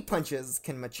 How many punches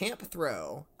can Machamp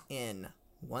throw in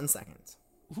 1 second?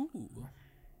 Ooh.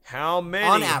 How many,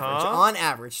 On average. huh? On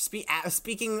average.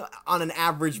 Speaking on an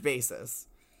average basis.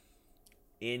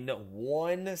 In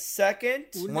 1 second?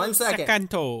 1 second.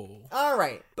 Secanto. All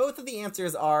right. Both of the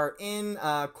answers are in.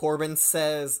 Corbin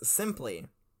says simply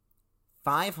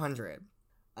 500.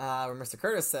 Where Mr.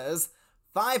 Curtis says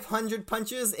 500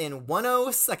 punches in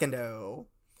 10 secondo.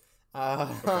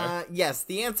 Okay. Yes,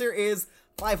 the answer is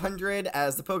 500,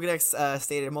 as the Pokedex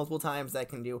stated multiple times that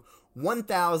can do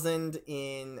 1,000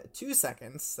 in 2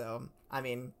 seconds. So, I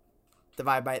mean,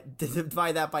 divide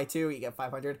that by 2, you get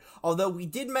 500. Although we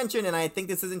did mention, and I think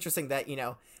this is interesting, that, you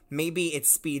know, maybe it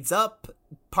speeds up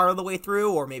part of the way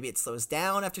through, or maybe it slows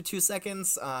down after 2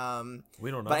 seconds.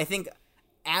 We don't know. But I think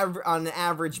on an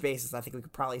average basis, I think we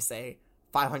could probably say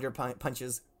 500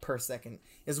 punches per second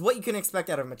is what you can expect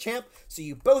out of Machamp. So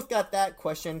you both got that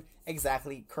question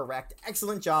exactly correct.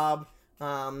 Excellent job.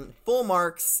 Full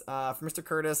marks for Mr.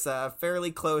 Curtis.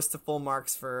 Fairly close to full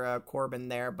marks for Corbin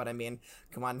there. But I mean,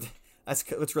 come on.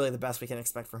 That's really the best we can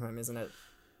expect from him, isn't it?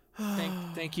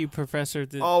 Thank you, Professor.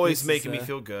 Always making me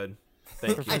feel good.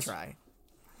 Thank you. I try.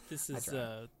 This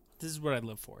is what I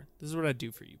live for. This is what I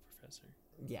do for you, Professor.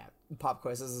 Yeah, pop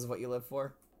quizzes is what you live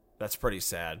for. That's pretty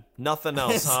sad. Nothing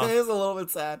else, It huh? is a little bit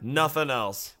sad. Nothing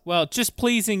else. Well, just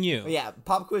pleasing you. Yeah,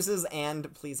 pop quizzes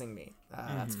and pleasing me.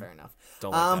 That's fair enough.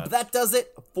 Don't like that. But that does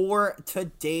it for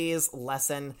today's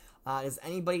lesson. Does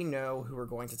anybody know who we're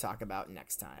going to talk about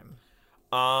next time?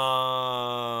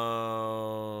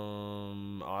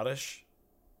 Oddish?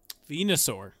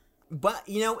 Venusaur. But,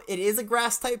 you know, it is a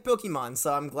grass-type Pokemon,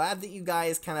 so I'm glad that you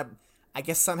guys kind of, I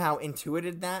guess, somehow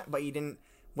intuited that, but you didn't,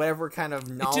 whatever kind of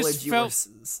knowledge you were...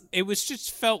 It was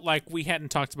just felt like we hadn't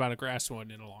talked about a grass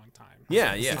one in a long time.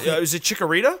 Yeah. Is it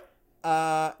Chikorita?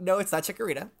 No, it's not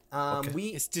Chikorita. Okay.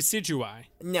 It's Decidueye.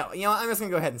 No, you know, I'm just going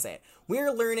to go ahead and say it.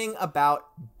 We're learning about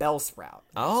Bellsprout.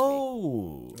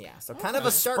 Oh. Yeah, so kind of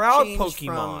a stark Sprout change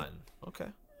Pokemon. Okay.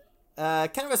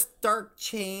 kind of a stark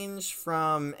change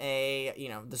from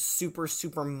the super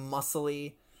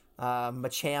muscly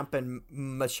Machamp and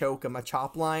Machoke and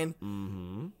Machop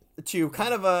line to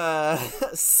kind of a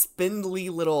spindly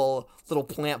little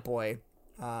plant boy,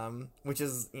 which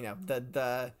is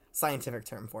the scientific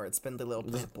term for it, spindly little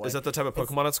plant boy. Is that the type of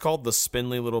Pokemon it's called? The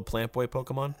spindly little plant boy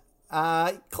Pokemon?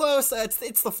 Close.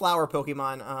 It's the flower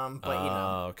Pokemon.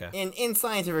 But okay. in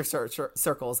scientific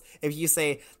circles, if you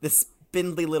say the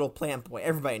spindly little plant boy,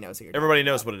 everybody knows who you're Everybody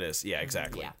knows what it is. Yeah,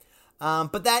 exactly. Yeah.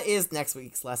 But that is next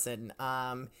week's lesson.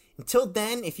 Until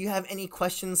then, if you have any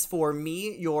questions for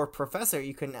me, your professor,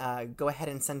 you can go ahead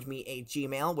and send me a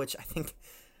Gmail, which I think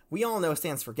we all know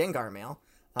stands for Gengar Mail.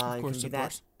 Of course, you can do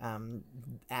that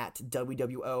at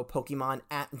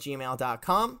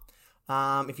wwopokemon@gmail.com.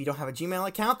 If you don't have a Gmail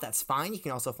account, that's fine. You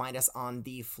can also find us on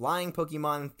the Flying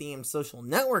Pokemon themed social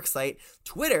network site,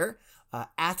 Twitter,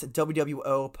 at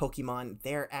WWOPokemon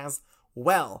there as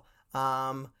well.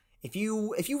 If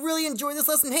you really enjoyed this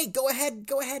lesson, hey, go ahead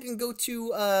and go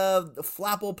to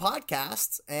Flapple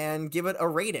Podcasts and give it a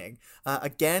rating.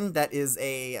 Again, that is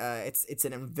it's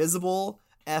an invisible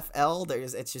FL.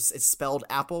 It's spelled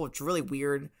Apple, which is really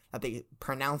weird that they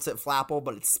pronounce it Flapple,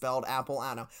 but it's spelled Apple.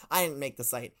 I don't know. I didn't make the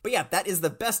site. But yeah, that is the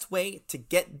best way to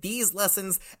get these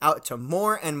lessons out to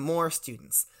more and more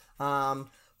students.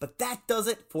 But that does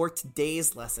it for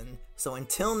today's lesson. So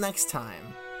until next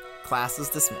time, class is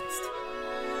dismissed.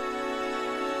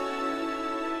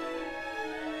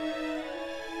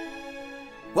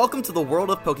 Welcome to the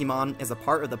World of Pokemon is a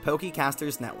part of the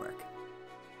Pokecasters Network.